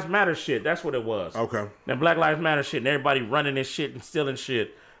Black Lives Matter shit. That's what it was. Okay. That Black Lives Matter shit, and everybody running this shit and stealing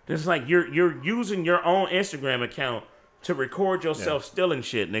shit. It's like you're using your own Instagram account to record yourself stealing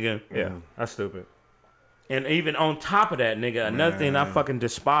shit, nigga. Yeah, that's stupid. And even on top of that, nigga, another thing I fucking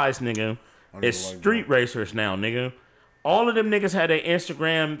despise, nigga, is like street racers now, nigga. All of them niggas had their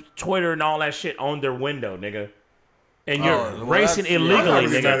Instagram, Twitter, and all that shit on their window, nigga. And you're well, racing that's- yeah, I'm illegally, not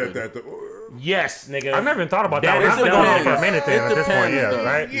really mad nigga. at that. Though. Yes, nigga. I've never even thought about That that. is I've been the going on thing. for a minute then. It At this point, depends, yeah, though.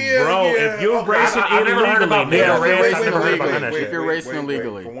 right? Yeah, Bro, yeah. if you're Okay. racing I've never heard about illegally, that. nigga. Yeah, racing I've never heard about illegally. none of that If shit. you're racing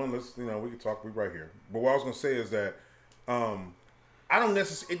illegally. For one, let's we can talk. We right here. But what I was gonna say is that I don't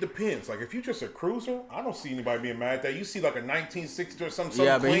necessarily. It depends. Like if you're just a cruiser, I don't see anybody being mad at that. You see like a 1960 or something.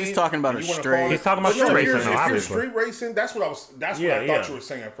 Yeah, but he's talking about a straight- He's talking about But no, street if you're- racing, though, If you're obviously. street racing, that's what I was. That's what Yeah, I thought yeah. you were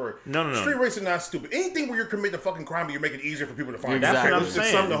saying at first. No. Street racing not stupid. Anything where you're committing a fucking crime, and you're making it easier for people to find. Exactly. you. That's what I'm It's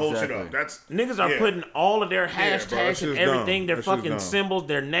saying. something to hold shit Exactly. up. That's Niggas are yeah. putting all of their bro, that hashtags shit and is dumb. everything, their That shit is fucking dumb. symbols,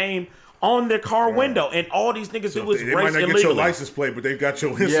 their name on their car window. And all these niggas do is They might race not get your illegally. license plate, but they've got your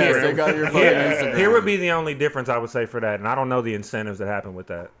Instagram. Yes, they got your fucking Instagram. Here would be the only difference I would say for that, and I don't know the incentives that happen with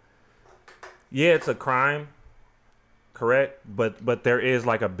that. Yeah, it's a crime, correct? But there is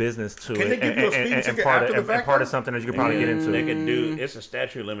like a business to Can it, they give you a speeding and ticket part after of the fact, part of though? something that you could probably get into. They can do. It's a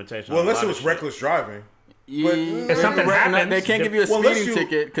statute of limitation. Well, on a unless lot it of was shit. reckless driving. If something happens, they can't give you a Well, unless speeding you-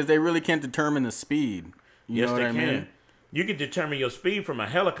 ticket because they really can't determine the speed. You Yes, know they what I can. mean? You can determine your speed from a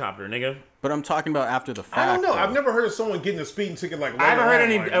helicopter, nigga. But I'm talking about after the fact. I don't know. though. I've never heard of someone getting a speeding ticket like. I haven't heard later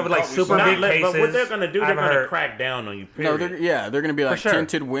any on, of, like, probably super something. big But what cases. they're gonna do, I they're haven't gonna heard- crack down on you. No, Period. they're gonna be like For sure.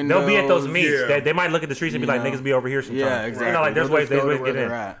 tinted windows. They'll be at those meets. Yeah. They might look at the streets and be You like, know? "Niggas be over here sometimes." Yeah, exactly. You know, like there's They'll ways just go to to where get in.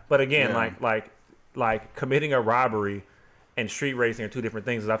 they're at. But again, Yeah. like committing a robbery and street racing are two different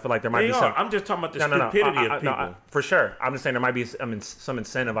things. I feel like there might They be are. some. I'm just talking about the No. stupidity of people. For sure. I'm just saying there might be some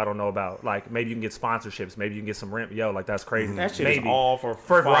incentive I don't know about. Like maybe you can get sponsorships. Maybe you can get some rent. Yo, like that's crazy. That shit maybe. is all for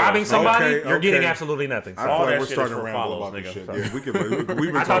For follows, robbing nigga. somebody, Okay, you're getting okay. absolutely nothing. I So. feel All like that we're shit starting is to for ramble follows, about this nigga. shit. Yeah, we've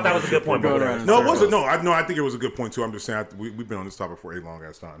been I thought that was a good point. We're By the going way. around in No, it wasn't. circles. No, I think it was a good point too. I'm just saying we've been on this topic for a long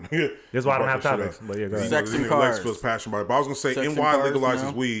ass time. That's why I don't have Brought this topics. shit up. But yeah, go ahead. Sex and Lex cars. feels passionate about it. But I was gonna say Sex and NY cars legalizes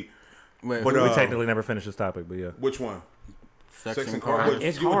now? weed. Wait, But, who- We technically never finished this topic, but yeah. Which one? sex, Sex and and cars. cars.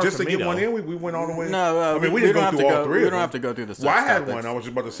 It's hard Just for to me, get one though. in, we went all the way. No, I mean, we we didn't don't go have through to all go. three. We of don't them. have to go through the sex Well, I had topics. one. I was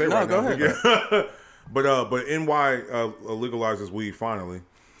just about to say No, right go now. ahead. Yeah. But NY legalizes weed finally.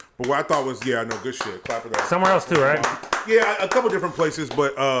 But what I thought was, I know, good shit. Clap it up. Somewhere else too, right? Yeah, a couple different places,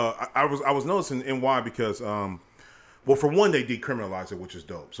 but I was noticing NY because, well, for one, they decriminalize it, which is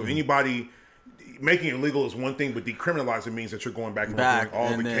dope. So anybody making it illegal is one thing, but decriminalizing means that you're going back and doing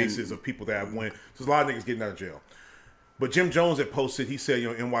all the cases of people that have went. So there's a lot of niggas getting out of jail. But Jim Jones had posted, he said,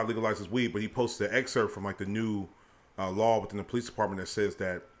 NY legalizes weed, but he posted an excerpt from like the new law within the police department that says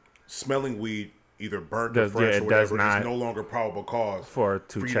that smelling weed, either burnt or fresh or whatever, is no longer probable cause for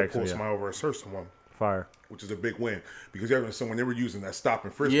you to pull somebody over and search someone. Fire. Which is a big win. Because when they were using that stop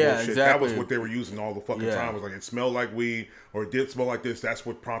and frisk bullshit, exactly. that was what they were using all the fucking time. It was like, it smelled like weed, or it did smell like this. That's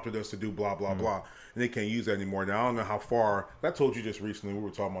what prompted us to do blah, blah, blah. And they can't use that anymore. Now, I don't know how far. I told you just recently, we were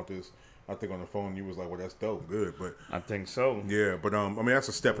talking about this, I think on the phone, you was like, well, that's dope, good. But I think so. yeah, but I mean, that's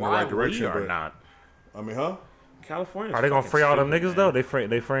a step in the right direction. We are but not. I mean, huh? California. Are they gonna free all them niggas though? They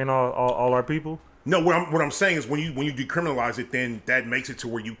freeing all our people? No, what I'm saying is when you decriminalize it, then that makes it to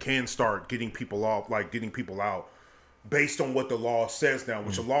where you can start getting people off, like getting people out, based on what the law says now.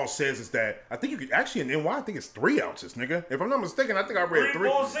 Which the law says is that I think you could actually in NY, I think it's 3 ounces, nigga. If I'm not mistaken, I think I read 3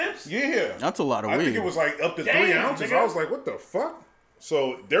 full sips. Yeah, That's a lot of weed. I think it was like up to 3 ounces. Nigga. I was like, what the fuck?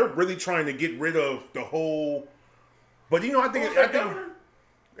 So they're really trying to get rid of the whole. But I think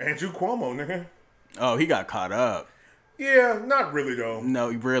Andrew Cuomo, nigga. Oh, he got caught up. Yeah, not really though. No,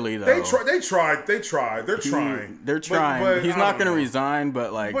 really though. They tried. They're trying. They're trying. But He's not going to resign,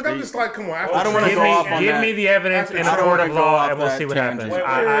 but like. But I'm just like, come on. I don't want to go off on Give that. me the evidence in a I don't court wanna of go law, off and we'll that see what tangent. happens.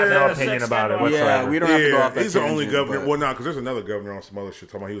 I have no opinion about it whatsoever. Yeah, we don't have to go off that He's the tangent, only governor. but- Well, no, because there's another governor on some other shit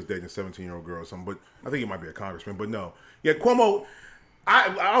talking about he was dating a 17-year-old girl or something. But I think he might be a congressman. But no, yeah, Cuomo. I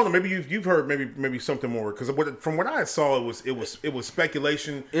don't know. Maybe you've heard maybe something more because from what I saw it was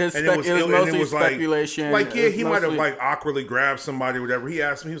speculation. It was mostly speculation. Like yeah, he might have mostly- like awkwardly grabbed somebody or whatever. He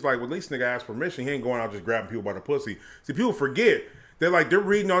asked him. He was like, well, at least nigga asked permission. He ain't going out just grabbing people by the pussy. See, people forget they're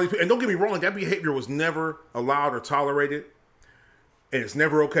reading all these. And don't get me wrong, that behavior was never allowed or tolerated, and it's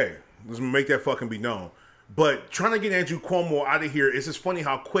never okay. Let's make that fucking be known. But trying to get Andrew Cuomo out of here, it's just funny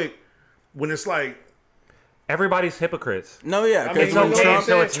how quick when it's like. Everybody's hypocrites. No, yeah, I because mean, when it's okay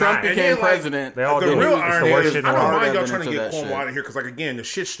until it's Trump not. And became then, like, president, They all The do real it. It's the irony worst is, shit I in the don't world. mind y'all Evidence trying to of get that Cuomo shit. out of here because, like, again, the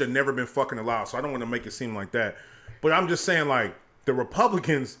shit should have never been fucking allowed. So I don't want to make it seem like that. But I'm just saying, like, the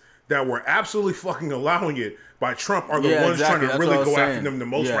Republicans that were absolutely fucking allowing it by Trump are the ones exactly. trying to That's what I really was go after saying. them the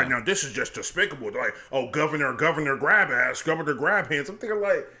most Yeah. right now. This is just despicable. They're like, oh, governor grab ass, governor grab hands. I'm thinking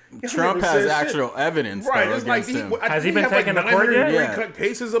like, Trump has actual evidence right? though, It's like against him. Has he been taken to court yet? Yeah.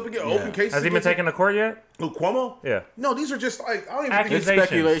 Cases up again, open cases. Has he been against him. taken to court yet? Who, Cuomo? Yeah. No, these are just like I don't even think It's Accusations.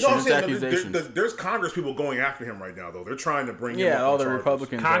 speculation. No, I'm It's saying accusations. there's Congress people going after him right now, though. They're trying to bring him up Yeah, all on the charges.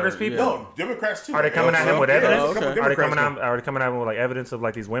 Republicans. Congress are, people? yeah. No, Democrats too. Are they coming at him with Yeah, evidence? there's a couple Okay. Are they Democrats coming at him with like evidence of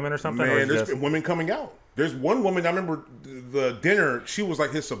like these women or something? or Man, is it there's just- been women coming out. There's one woman I remember the dinner. She was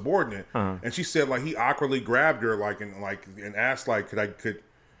like his subordinate, and she said like he awkwardly grabbed her and asked like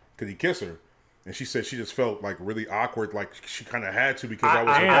could he kiss her, and she said she just felt like really awkward, like she kind of had to because I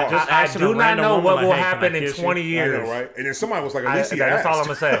was her boss. just I do not know what will happen in 20 I years. know, right? And then somebody was like, at least he That's all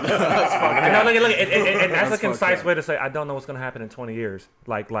I'm asked. gonna say. No, look, and that's a fucked concise up. way to say I don't know what's gonna happen in 20 years.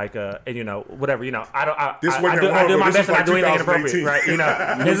 And whatever, This I wasn't do wrong, my but this best and was I do like anything inappropriate, 2018.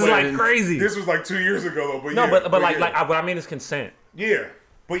 right? This is like crazy. This was like 2 years ago, though. But No, yeah, but yeah. what I mean is consent. Yeah,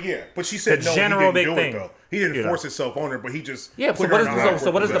 but she said The no. general He didn't big do thing, it though. He didn't you know. force himself on her, but he just Yeah. put So her what in is an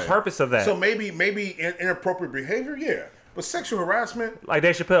awkward what is the position. purpose of that? So maybe inappropriate behavior, yeah. But sexual harassment, Like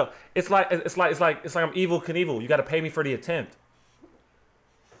Dave Chappelle, it's like I'm evil Knievel. You got to pay me for the attempt.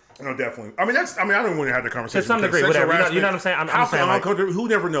 no, definitely. I don't even want to have the conversation. To some because degree, sexual whatever. You know harassment, what I'm saying? how I'm saying, like- uncomfortable? Who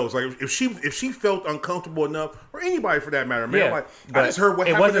never knows? Like if she felt uncomfortable enough, or anybody for that matter, man. Yeah, Like I but just heard what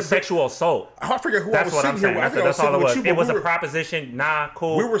it happened. wasn't sexual assault. I forget who I That's was what I'm sitting saying. here with. I think I was That's all sitting it with was. you, It was but a proposition. Nah,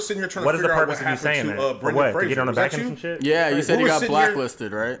 cool. we were sitting here trying What to is the figure out purpose what of you saying happened that? to For Brendan what? To Fraser. get on the Was that back end you? some shit? Yeah, you said We he were got sitting here-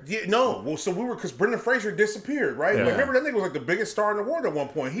 blacklisted, right? Yeah, no. Well, so we were because Brendan Fraser disappeared, right? Yeah. Like, remember that nigga was like the biggest star in the world at one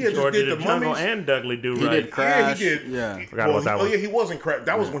point. He had George just of did the the Jungle Mummies. and Dudley Do He Right. did Crash. Yeah, he did. Yeah. Forgot about that one. Yeah, he wasn't crap.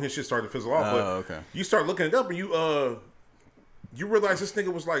 That was when his shit started to fizzle off. But okay. you start looking it up and you realize this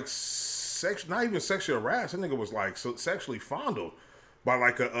nigga was like not even sexually harassed. That nigga was like sexually fondled by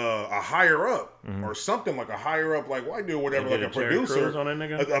like a higher up or something, like a higher up like white dude or whatever, They like a did a Terry producer. Crews on that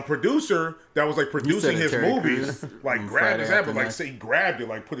nigga? A producer that was like producing said his Terry movies, Crews like on grabbed his Friday ass, but like After say he grabbed it,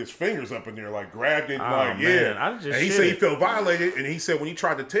 like put his fingers up in there, like grabbed it, Oh, like man, yeah. I just And he shit said he it. felt violated, and he said when he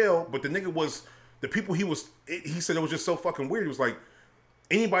tried to tell, but the nigga was the people he said it was just so fucking weird. He was like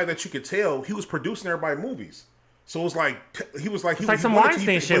anybody that you could tell, he was producing everybody movies. So it was like he was like he like he some wanted to-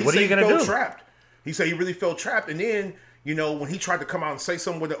 Weinstein he- shit. he What are said you he gonna felt do? Trapped. He said he really felt trapped, and then You know, when he tried to come out and say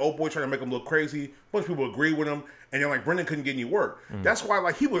something with the old boy, trying to make him look crazy, a bunch of people agree with him, and then like Brendan couldn't get any work. That's why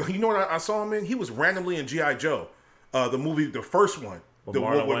like he was. You know what I saw him in? He was randomly in G.I. Joe, the movie, the first one. With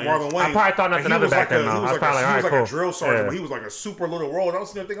Marlon Wayans. I probably thought nothing of it back then. He was like a drill sergeant, but he was like a super little role. And I was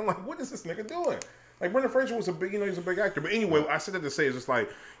sitting there thinking, like, what is this nigga doing? Like Brendan Fraser was a big, he's a big actor. But anyway, I said that to say is just like,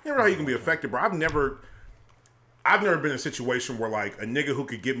 you know how you can be affected, bro. I've never been in a situation where like a nigga who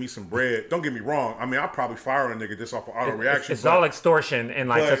could give me some bread. Don't get me wrong. I mean, I'll probably fire a nigga just off of auto reaction. It's all extortion and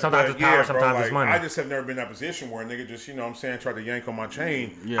like sometimes it's power, sometimes it's money. I just have never been in that position where a nigga just, you know what I'm saying, tried to yank on my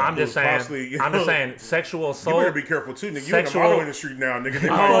chain. Yeah. I'm just saying sexual assault. You better be careful too, nigga. You in the model industry now, nigga.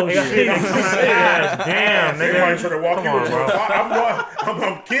 Oh shit! Damn, nigga. They might try to walk you into.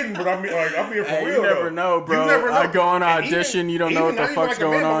 I'm kidding, but I'm being for real. You never know, bro. I go on audition, you don't know what the fuck's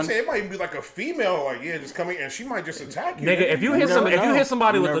going on. It might even be like a female, like just coming, and she might just attack you. Nigga, if you hit somebody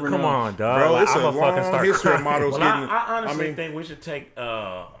with the come on, dog, bro, like, it's I'm a fucking start crying. Well, I honestly think we should take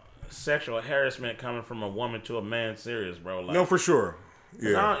sexual harassment coming from a woman to a man serious, bro. Like, no, for sure.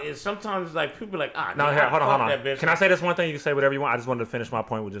 Yeah. Sometimes like people like no, here, hold on. Can I say this one thing? You can say whatever you want. I just wanted to finish my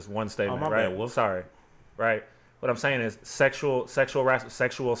point with just one statement. Right? Bad, sorry. Right. What I'm saying is sexual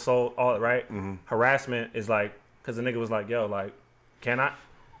assault. All right. Mm-hmm. Harassment is like because the nigga was like, yo, like, can I?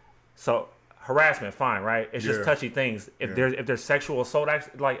 So. Harassment, fine, right? It's just touchy things. If there's sexual assault,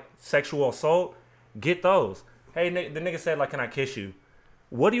 get those. Hey, the nigga said like, "Can I kiss you?"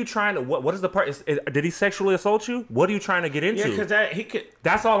 What are you trying to? What is the part? Did he sexually assault you? What are you trying to get into? Yeah, because he could.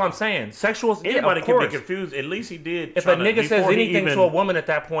 That's all I'm saying. Sexual. Anybody can be confused. At least he did. If a nigga says anything to a woman at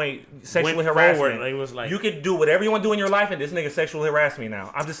that point, sexually harassment, it was like, you could do whatever you want to do in your life, and this nigga sexually harassed me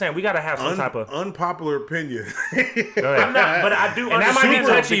now. I'm just saying we gotta have some type of unpopular opinion. I'm not, but I do. And that might be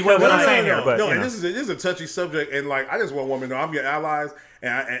touchy. What I'm saying here, but no, this is a touchy subject, and like I just want women to know I'm your allies.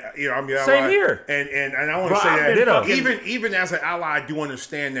 And I'm your ally. Same here. And I want to say that even as an ally, I do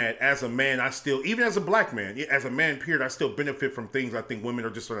understand that as a man, I still, even as a black man, as a man, period, I still benefit from things I think women are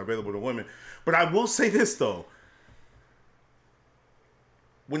just sort of available to women. But I will say this though,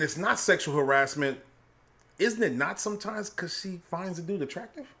 when it's not sexual harassment, isn't it not sometimes because she finds the dude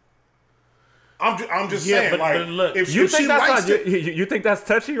attractive? I'm just saying, but look, if you she think likes you think that's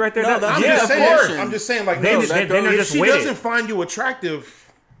touchy right there? No, I'm just saying, like, if she doesn't find you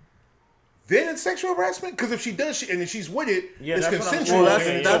attractive, then it's sexual harassment. Because if she does, and if she's with it, it's consensual.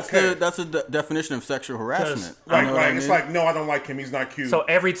 Well, that's the definition of sexual harassment. It's like, no, I don't like him. He's not cute. So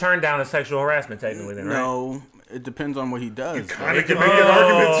every turn down is sexual harassment, technically, then, right? No. It depends on what he does. You kind of can make that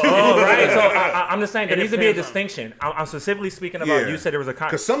argument too. Right. So I'm just saying there needs to be a distinction. I'm specifically speaking about. You said there was a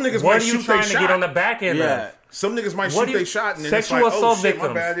because some niggas might shoot their shot. What are you trying to get on the back end? Of? Some niggas might shoot their shot and then sexual it's like, assault oh shit, victims.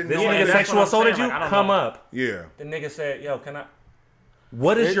 my bad. This nigga sexual assaulted you. Come up. Yeah. The nigga said, "Yo, can I?"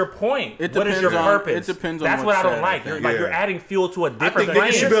 What is your point? What is your purpose? It depends on that's what I don't like. You're adding fuel to a different flame.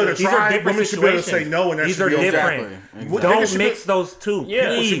 I think niggas should be able to try. Women should be able to say no, and that these are different. Exactly. Don't mix those two.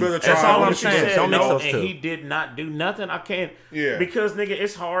 Please. That's all I'm saying. Don't mix those two. And he did not do nothing. I can't. Yeah. Because nigga,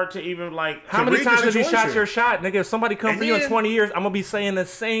 it's hard to even like. How many times have you shot your shot, nigga? If somebody come for you in 20 years, I'm gonna be saying the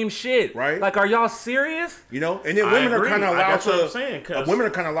same shit. Right. Like, are y'all serious? You know, and then women are kind of allowed to. Women are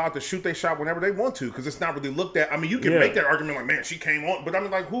kind of allowed to shoot their shot whenever they want to, because it's not really looked at. I mean, you can make that argument like, man, she came on, but I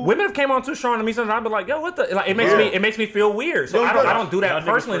mean, like, who? Women have came on too strong to me sometimes. I'd be like, yo, what the? Like, it makes me feel weird. So I don't do that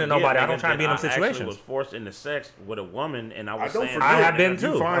personally to nobody. I don't try to be in them situations. I was forced into sex with a woman, and I was saying I have been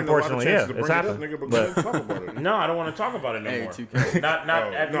too. Unfortunately, yeah, it's happened. No, I don't want to talk about it no more. I'm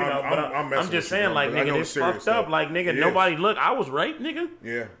just saying, like, nigga, this fucked up. Like, nigga, nobody look. I was raped, nigga.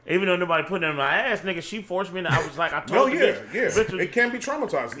 Yeah. Even though nobody put it in my ass, nigga, she forced me. I was like, I No, told yeah. It can be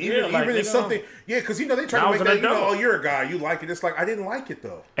traumatizing. Even if something. Yeah, because they try to make that. Oh, you're a guy. You like it. It's like I didn't like it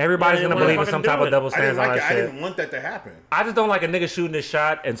though. Everybody's gonna believe in some type of double standards on that shit. I didn't want that to happen. I just don't like a nigga shooting his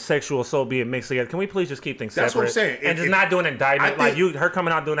shot and sexual assault being mixed together. Can we please just keep things separate? That's what I'm saying. And just not do an indictment. Like her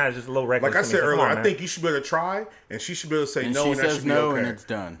coming out doing that is just a little reckless. Like I said earlier, I think you should be able to try, and she should be able to say no, and that should be okay. And it's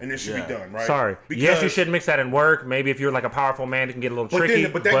done. And it should be done, right? Sorry. Yes, you should mix that in work. Maybe if you're like a powerful man, it can get a little tricky.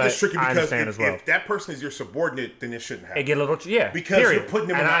 But that gets tricky because if that person is your subordinate, then it shouldn't happen. It get a little because you're putting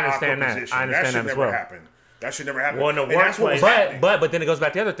them in an awkward position. I understand that as well. That should never happen. Well, in the workplace, but then it goes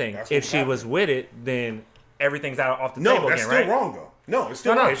back to the other thing. If she was with it, then everything's off the table again, right? No, that's still wrong though. No, it's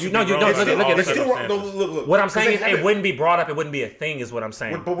still wrong. Look. What I'm saying is it wouldn't be brought up. It wouldn't be a thing is what I'm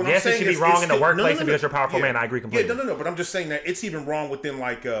saying. Yes, it should be wrong in the workplace because you're a powerful man. I agree completely. Yeah, no. But I'm just saying that it's even wrong within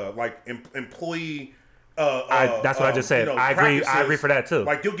like employee That's what I just said. I agree for that too.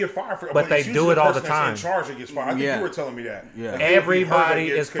 Like you'll get fired for, but they do it all the that's time. in charge that gets fired. I think you were telling me that. Yeah. Like, everybody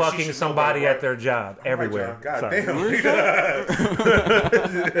is fucking somebody at their job everywhere. God damn.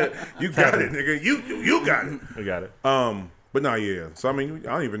 You got it, nigga. You got it. We got it. But no, yeah. So I mean,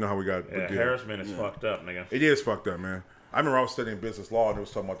 I don't even know how we got. Yeah, harassment is fucked up, nigga. It is fucked up, man. I remember I was studying business law and it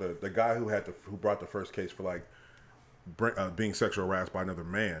was talking about the guy who brought the first case for like being sexual harassed by another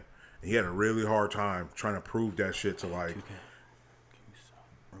man. And he had a really hard time trying to prove that shit to like.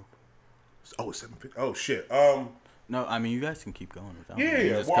 Oh, it's 7:50. Oh shit. No, I mean you guys can keep going without.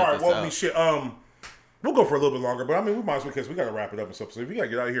 Yeah. Well, all right. Well, I mean, shit. We'll go for a little bit longer, but I mean, we might as well because we got to wrap it up and stuff. So if you got to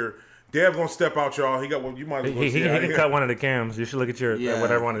get out of here, Dev's gonna step out, y'all. He got. Well, you might as well. He can cut one of the cams. You should look at your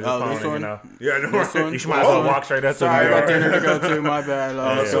whatever one is your phone. You know. Yeah, I know. Right? You should might as well walk straight up to me. Sorry, I got dinner to go to. My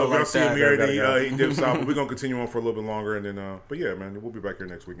bad. So if y'all see him here, he dips out. But we're gonna continue on for a little bit longer, and then. But yeah, man, we'll be back here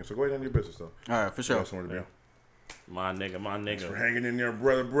next weekend. So go ahead and do your business, though. All right, for sure. Yeah. My nigga. Thanks for hanging in there,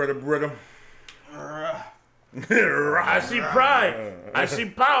 brother. I see pride. I see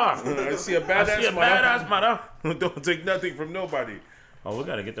power. I see a badass mother. Don't take nothing from nobody. Oh, we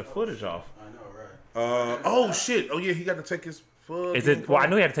gotta get the footage off. I know, right? Oh shit. Oh yeah, he got to take his. Is it? Well, I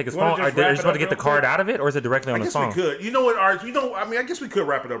knew he had to take his phone. Are you supposed to get the card out of it, or is it directly on the phone? I guess we could. You know what? All right. I mean, I guess we could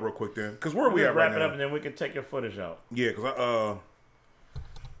wrap it up real quick then, because where are we at right now? Wrap it up and then we can take your footage out. Yeah, because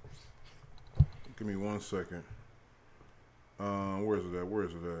give me 1 second. Where is it at?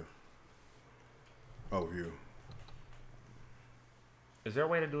 Oh, you. Is there a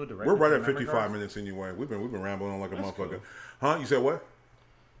way to do it directly? We're right at 55 minutes anyway. We've been rambling on like a motherfucker. Cool. Huh? You said what?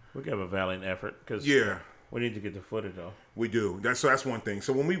 We give a valiant effort because we need to get the footage off. We do. That's one thing.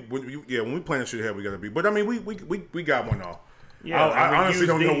 So when we plan this shit ahead, we gotta be. But I mean, we got one off. Yeah, I honestly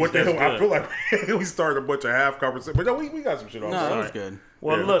don't know what the hell. I feel like we started a bunch of half conversations, but no, we got some shit off. No, that was good.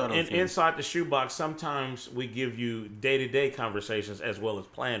 Well, look, inside the shoebox, sometimes we give you day-to-day conversations as well as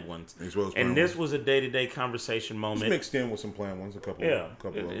planned ones. And this was a day-to-day conversation moment. It's mixed in with some planned ones, a couple of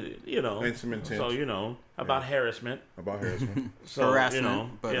you know, and some intent. So, you know, about harassment. So, harassment, you know,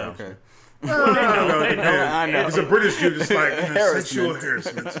 but okay. No, I know. It's a British dude, just like sexual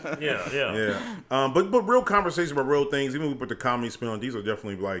harassment. Yeah. But real conversation about real things, even with the comedy spin on, these are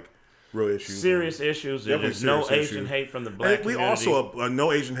definitely like real issues. Serious issues. There's no Asian hate from the black community. We also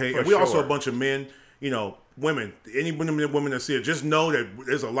no Asian hate. And we also a bunch of men, you know, women. Any women that see it, just know that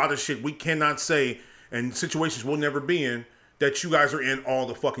there's a lot of shit we cannot say and situations we'll never be in that you guys are in all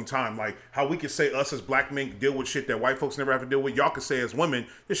the fucking time. Like how we could say us as black men deal with shit that white folks never have to deal with. Y'all could say as women,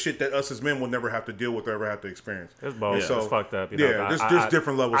 this shit that us as men will never have to deal with or ever have to experience. It's both. So, it's fucked up. You know? There's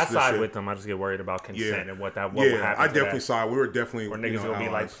different levels to this shit. I side with them. I just get worried about consent and what will happen. I definitely side. We were definitely where niggas gonna be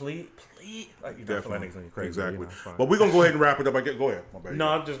like, please. Like you definitely crazy. Exactly. You know, but we're gonna go ahead and wrap it up. Go ahead. No,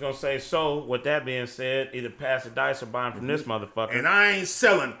 I'm just gonna say. So with that being said, either pass the dice or buy them from this motherfucker. And I ain't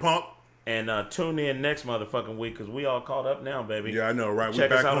selling, punk. And tune in next motherfucking week because we all caught up now, baby. Yeah, I know, right?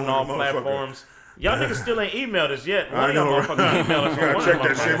 Check us out on all platforms. Y'all niggas still ain't emailed us yet. I know, right? Email us check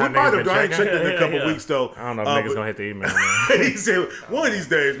that shit. We might have. I ain't checked it in a couple weeks though. I don't know if niggas gonna hit the email, man. He said one of these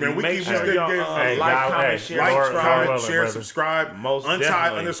days, man. We keep sure y'all like, comment, share, subscribe. Most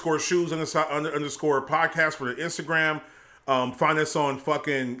Untied _shoes _ podcast for the Instagram. Find us on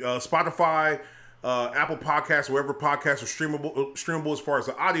fucking Spotify, Apple Podcasts, wherever podcasts are streamable as far as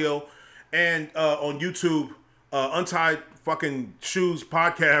the audio. And on YouTube, Untied fucking Shoes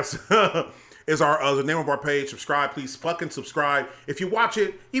Podcast is the name of our page. Subscribe, please fucking subscribe. If you watch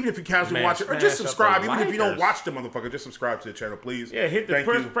it, even if you casually watch it, or just subscribe. Even if you don't watch the motherfucker, just subscribe to the channel, please. Yeah, hit the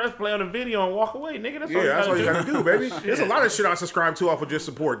press play on the video and walk away, nigga. That's all you gotta do, baby. There's a lot of shit I subscribe to off of just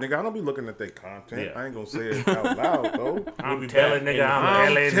support, nigga. I don't be looking at their content. I ain't gonna say it out loud, though. I'm telling, nigga.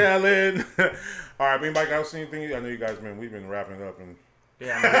 I'm telling. All right, anybody else see anything? I know you guys, man, we've been wrapping it up and.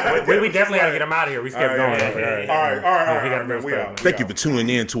 Yeah, we definitely gotta get him out of here. We kept going. All right. Thank you for tuning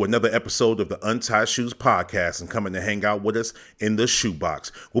in to another episode of the Untied Shoes Podcast and coming to hang out with us in the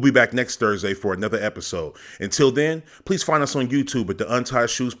shoebox. We'll be back next Thursday for another episode. Until then, please find us on YouTube at the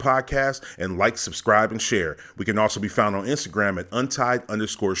Untied Shoes Podcast and like, subscribe, and share. We can also be found on Instagram at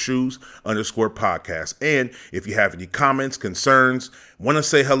untied_shoes_podcast. And if you have any comments, concerns, want to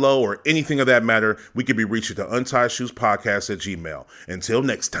say hello, or anything of that matter, we can be reached at the Untied Shoes Podcast at Gmail. Until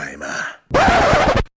next time.